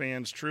Indiana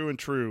fans, true and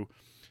true.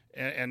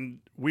 and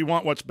we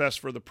want what's best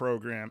for the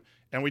program.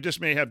 And we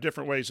just may have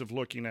different ways of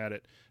looking at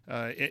it.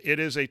 It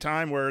is a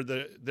time where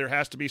there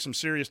has to be some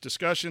serious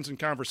discussions and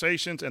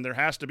conversations, and there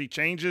has to be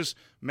changes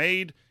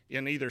made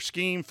in either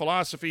scheme,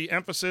 philosophy,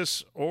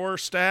 emphasis, or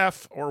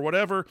staff, or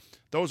whatever.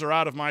 Those are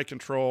out of my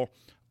control.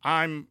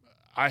 I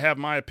have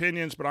my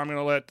opinions, but I'm going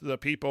to let the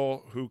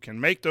people who can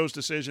make those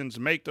decisions.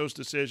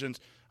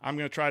 I'm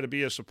going to try to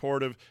be as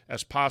supportive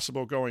as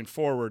possible going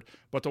forward.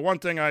 But the one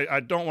thing I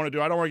don't want to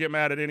do, I don't want to get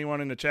mad at anyone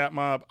in the chat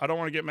mob. I don't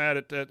want to get mad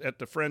at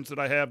the friends that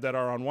I have that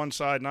are on one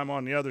side and I'm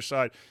on the other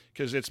side,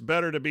 because it's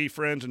better to be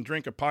friends and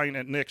drink a pint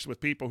at Nick's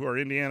with people who are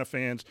Indiana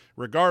fans,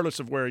 regardless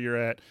of where you're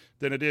at,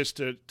 than it is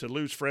to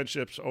lose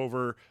friendships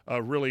over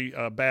a really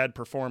bad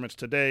performance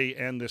today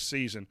and this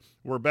season.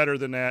 We're better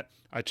than that.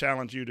 I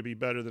challenge you to be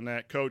better than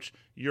that. Coach,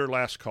 your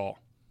last call.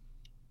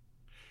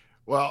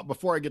 Well,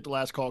 before I get the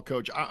last call,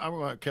 Coach, I'm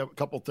going to a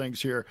couple things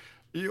here.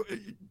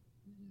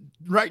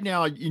 Right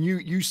now, and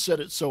you said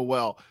it so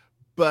well,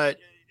 but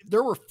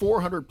there were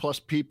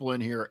 400-plus people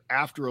in here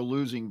after a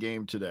losing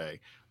game today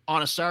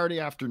on a Saturday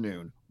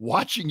afternoon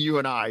watching you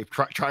and I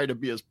try to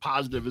be as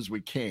positive as we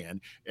can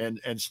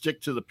and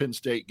stick to the Penn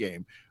State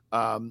game.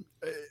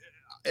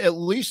 At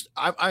least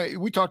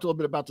we talked a little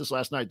bit about this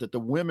last night, that the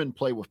women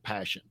play with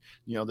passion,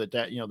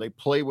 they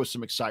play with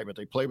some excitement.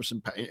 They play with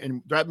some,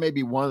 and that may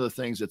be one of the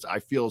things that I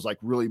feel is like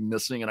really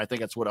missing. And I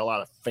think that's what a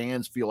lot of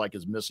fans feel like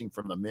is missing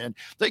from the men.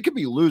 They could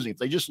be losing if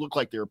they just look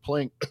like they're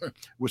playing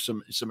with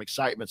some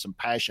excitement, some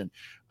passion.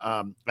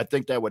 I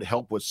think that would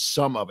help with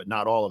some of it,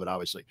 not all of it,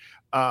 obviously.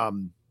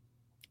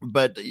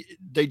 But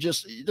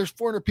there's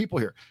 400 people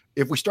here.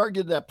 If we start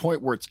getting to that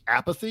point where it's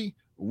apathy,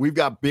 we've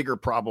got bigger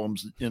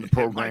problems in the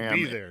program. Might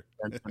be there.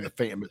 and the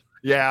fan.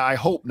 Yeah, I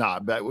hope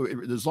not. But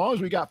as long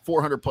as we got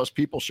 400 plus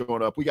people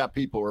showing up, we got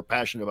people who are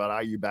passionate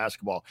about IU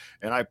basketball.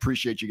 And I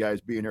appreciate you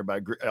guys being here.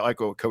 Like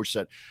what Coach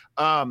said.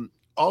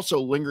 Also,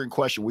 lingering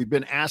question. We've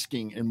been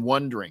asking and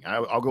wondering.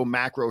 I'll go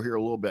macro here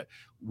a little bit.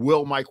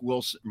 Will Mike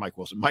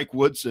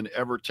Woodson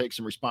ever take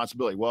some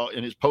responsibility? Well,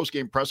 in his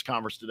post-game press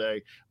conference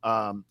today,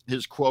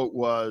 his quote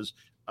was,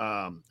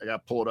 I got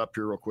to pull it up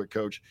here real quick,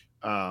 Coach.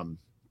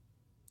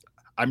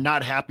 I'm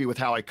not happy with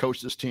how I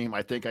coach this team.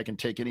 I think I can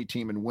take any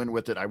team and win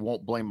with it. I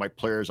won't blame my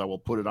players. I will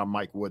put it on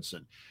Mike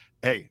Woodson.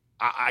 Hey,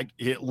 I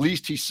at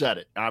least he said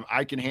it.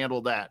 I can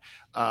handle that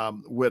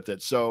with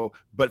it. So,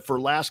 but for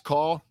last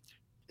call,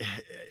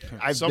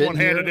 someone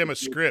handed him a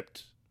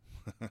script.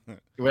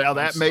 Well,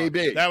 that may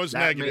be. That was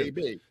negative.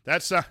 May be.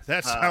 That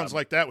sounds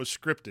like that was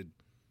scripted.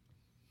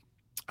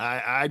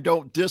 I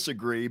don't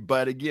disagree,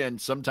 but again,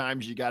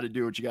 sometimes you got to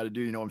do what you got to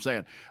do. You know what I'm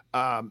saying?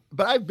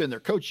 But I've been there,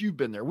 Coach. You've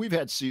been there. We've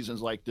had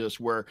seasons like this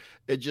where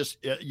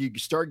you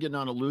start getting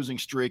on a losing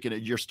streak, and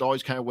you're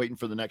always kind of waiting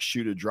for the next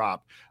shoe to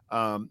drop.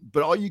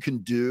 But all you can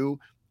do,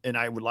 and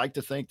I would like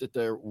to think that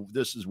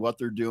this is what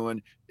they're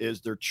doing,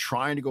 is they're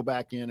trying to go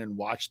back in and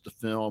watch the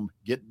film,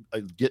 get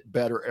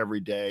better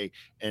every day,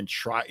 and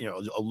try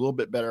a little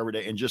bit better every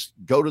day, and just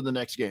go to the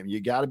next game.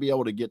 You got to be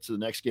able to get to the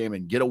next game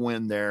and get a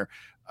win there.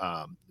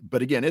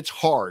 But again, it's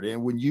hard.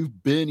 And when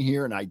you've been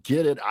here, and I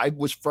get it, I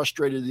was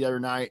frustrated the other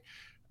night.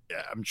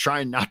 I'm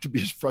trying not to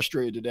be as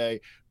frustrated today,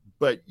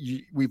 but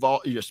we've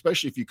all,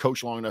 especially if you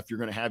coach long enough, you're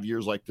going to have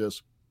years like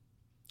this,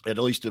 at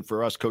least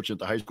for us coaching at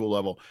the high school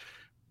level.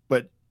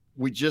 But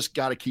we just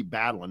got to keep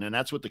battling. And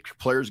that's what the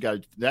players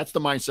that's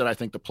the mindset I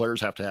think the players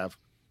have to have.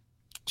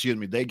 Excuse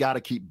me. They got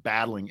to keep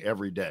battling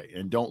every day,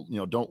 and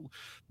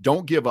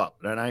don't give up.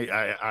 And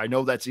I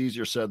know that's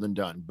easier said than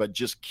done, but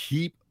just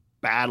keep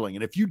battling.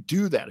 And if you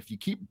do that, if you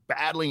keep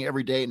battling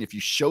every day, and if you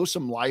show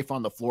some life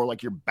on the floor,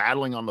 like you're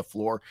battling on the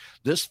floor,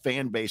 this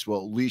fan base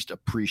will at least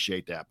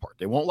appreciate that part.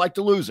 They won't like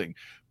the losing,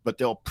 but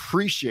they'll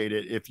appreciate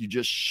it if you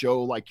just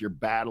show like you're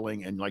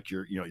battling and like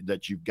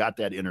that you've got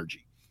that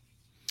energy.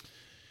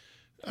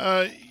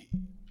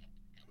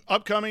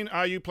 Upcoming,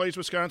 IU plays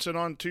Wisconsin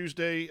on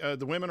Tuesday.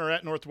 The women are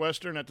at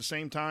Northwestern at the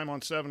same time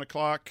on 7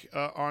 o'clock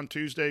on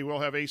Tuesday.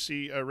 We'll have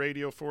AC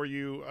radio for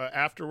you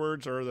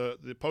afterwards, or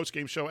the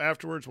post-game show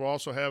afterwards. We'll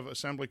also have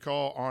assembly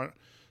call on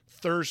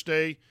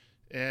Thursday.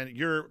 And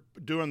you're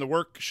doing the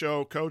work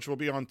show, Coach, will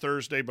be on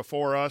Thursday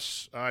before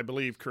us, I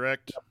believe,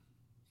 correct? Yep.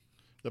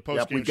 The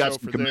post-game show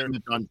for there.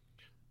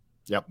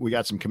 Yep, we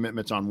got some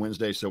commitments on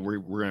Wednesday, so we're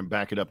going to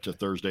back it up to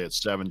Thursday at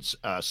 7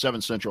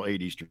 Central,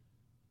 8 Eastern.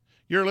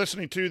 You're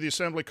listening to the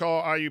Assembly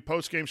Call IU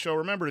postgame show.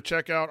 Remember to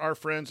check out our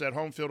friends at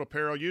Home Field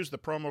Apparel. Use the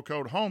promo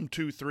code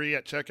HOME23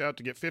 at checkout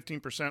to get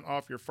 15%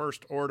 off your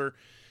first order.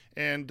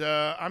 And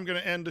I'm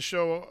going to end the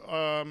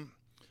show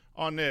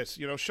on this.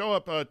 Show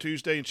up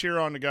Tuesday and cheer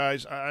on the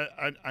guys.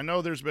 I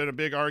know there's been a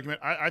big argument.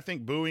 I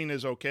think booing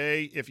is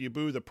okay if you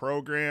boo the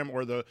program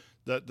or the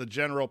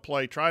general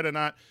play. Try to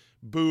not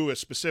boo a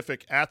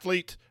specific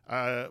athlete,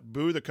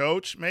 boo the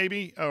coach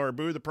maybe, or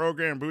boo the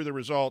program, boo the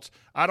results.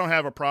 I don't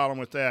have a problem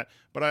with that,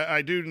 but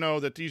I do know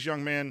that these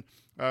young men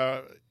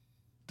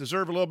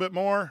deserve a little bit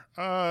more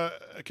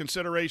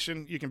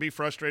consideration. You can be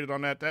frustrated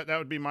on that. That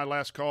would be my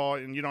last call,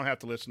 and you don't have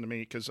to listen to me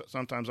because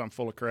sometimes I'm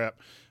full of crap,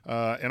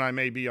 and I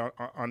may be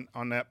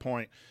on that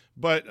point.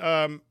 But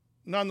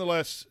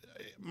nonetheless,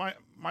 my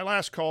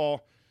last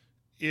call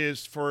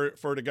is for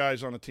the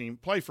guys on the team.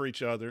 Play for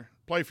each other.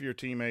 Play for your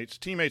teammates.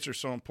 Teammates are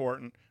so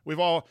important. We've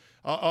all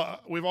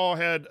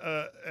had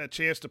a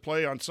chance to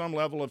play on some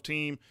level of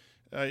team.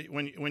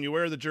 When you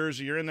wear the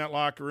jersey, you're in that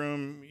locker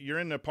room, you're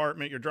in the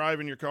apartment, you're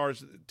driving your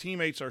cars.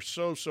 Teammates are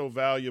so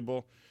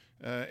valuable,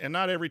 and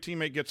not every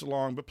teammate gets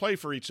along. But play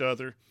for each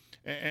other.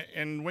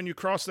 And when you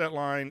cross that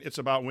line, it's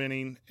about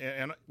winning.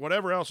 And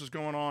whatever else is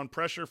going on,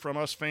 pressure from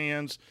us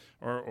fans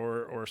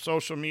or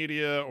social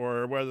media,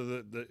 or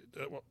whether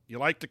you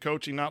like the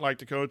coaching, not like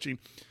the coaching,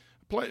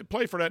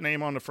 play for that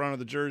name on the front of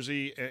the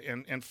jersey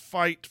and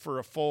fight for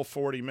a full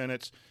 40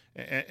 minutes.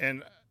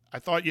 And I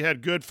thought you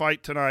had good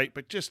fight tonight,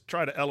 but just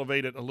try to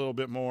elevate it a little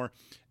bit more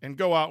and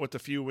go out with a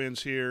few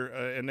wins here.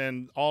 And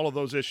then all of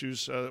those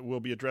issues will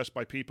be addressed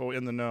by people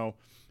in the know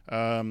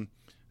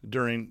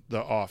during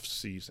the off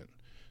season.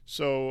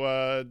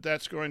 So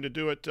that's going to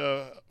do it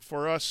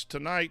for us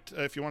tonight.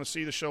 If you want to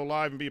see the show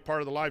live and be a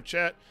part of the live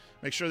chat,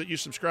 make sure that you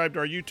subscribe to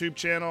our YouTube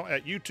channel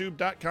at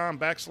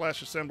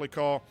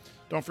youtube.com/assemblycall.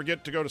 Don't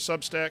forget to go to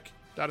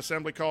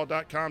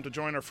substack.assemblycall.com to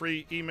join our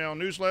free email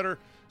newsletter.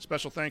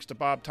 Special thanks to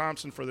Bob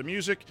Thompson for the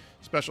music.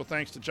 Special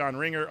thanks to John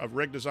Ringer of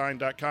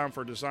rigdesign.com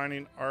for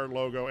designing our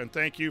logo. And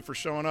thank you for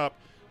showing up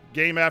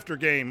game after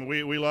game.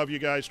 We love you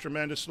guys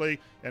tremendously.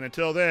 And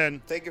until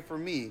then, take it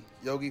from me,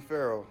 Yogi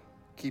Ferrell.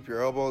 Keep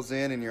your elbows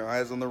in and your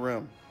eyes on the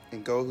rim.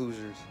 And go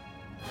Hoosiers.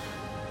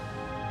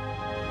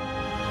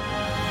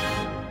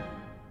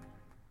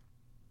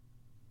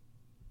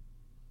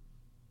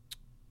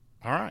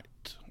 All right.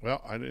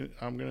 Well, I'm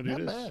going to do Not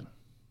this. bad.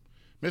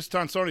 Miss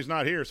Tonsoni's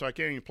not here, so I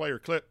can't even play her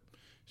clip.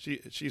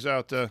 She's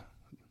out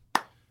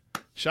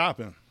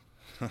shopping,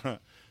 so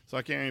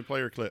I can't even play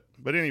her clip.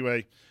 But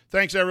anyway,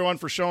 thanks everyone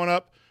for showing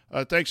up.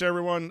 Thanks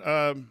everyone.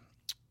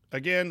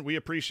 Again, we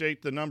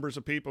appreciate the numbers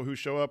of people who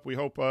show up. We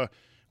hope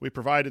we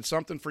provided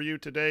something for you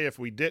today. If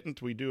we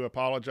didn't, we do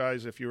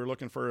apologize. If you were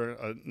looking for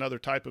another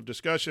type of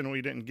discussion and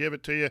we didn't give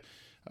it to you,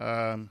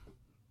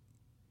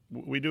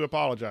 we do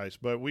apologize.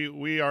 But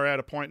we are at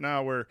a point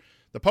now where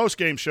the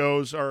post-game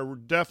shows are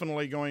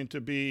definitely going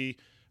to be,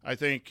 I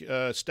think,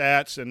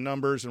 stats and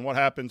numbers and what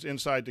happens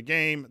inside the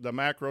game. The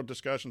macro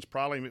discussions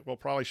will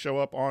probably show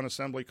up on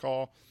Assembly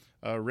Call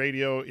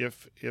radio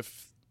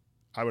if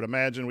I would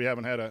imagine we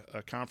haven't had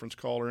a conference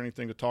call or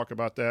anything to talk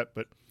about that.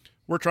 But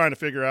we're trying to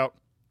figure out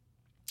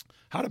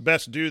how to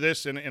best do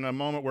this in a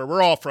moment where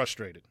we're all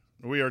frustrated.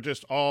 We are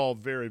just all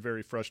very,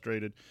 very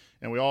frustrated,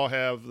 and we all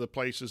have the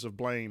places of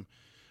blame.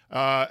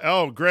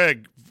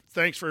 Greg,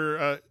 thanks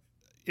for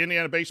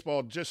Indiana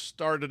baseball just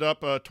started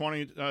up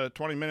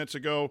 20 minutes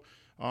ago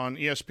on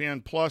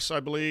ESPN Plus, I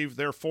believe.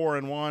 They're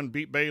 4-1,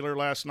 beat Baylor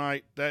last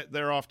night.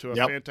 They're off to a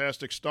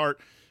fantastic start.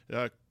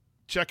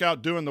 Check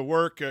out Doing the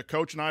Work.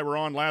 Coach and I were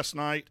on last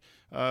night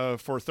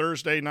for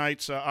Thursday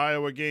night's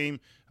Iowa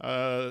game.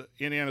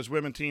 Indiana's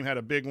women team had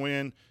a big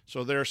win,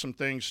 so there are some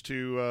things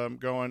to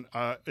go on.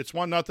 It's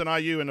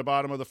 1-0 IU in the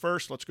bottom of the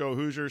first. Let's go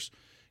Hoosiers.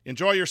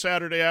 Enjoy your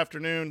Saturday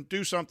afternoon.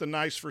 Do something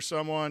nice for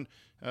someone.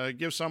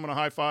 Give someone a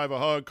high five, a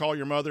hug, call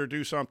your mother,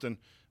 do something.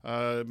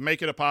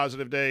 Make it a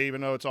positive day,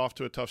 even though it's off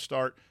to a tough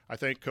start. I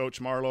thank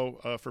Coach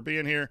Marlowe for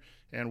being here,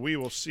 and we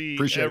will see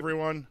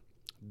everyone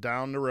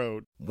down the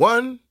road.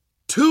 1,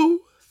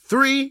 2,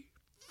 3,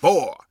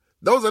 4.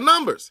 Those are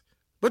numbers,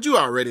 but you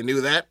already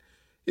knew that.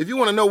 If you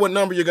want to know what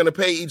number you're going to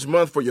pay each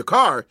month for your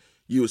car,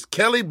 use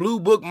Kelly Blue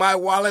Book My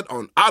Wallet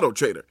on Auto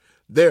Trader.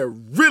 They're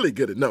really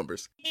good at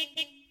numbers.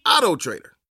 Auto Trader.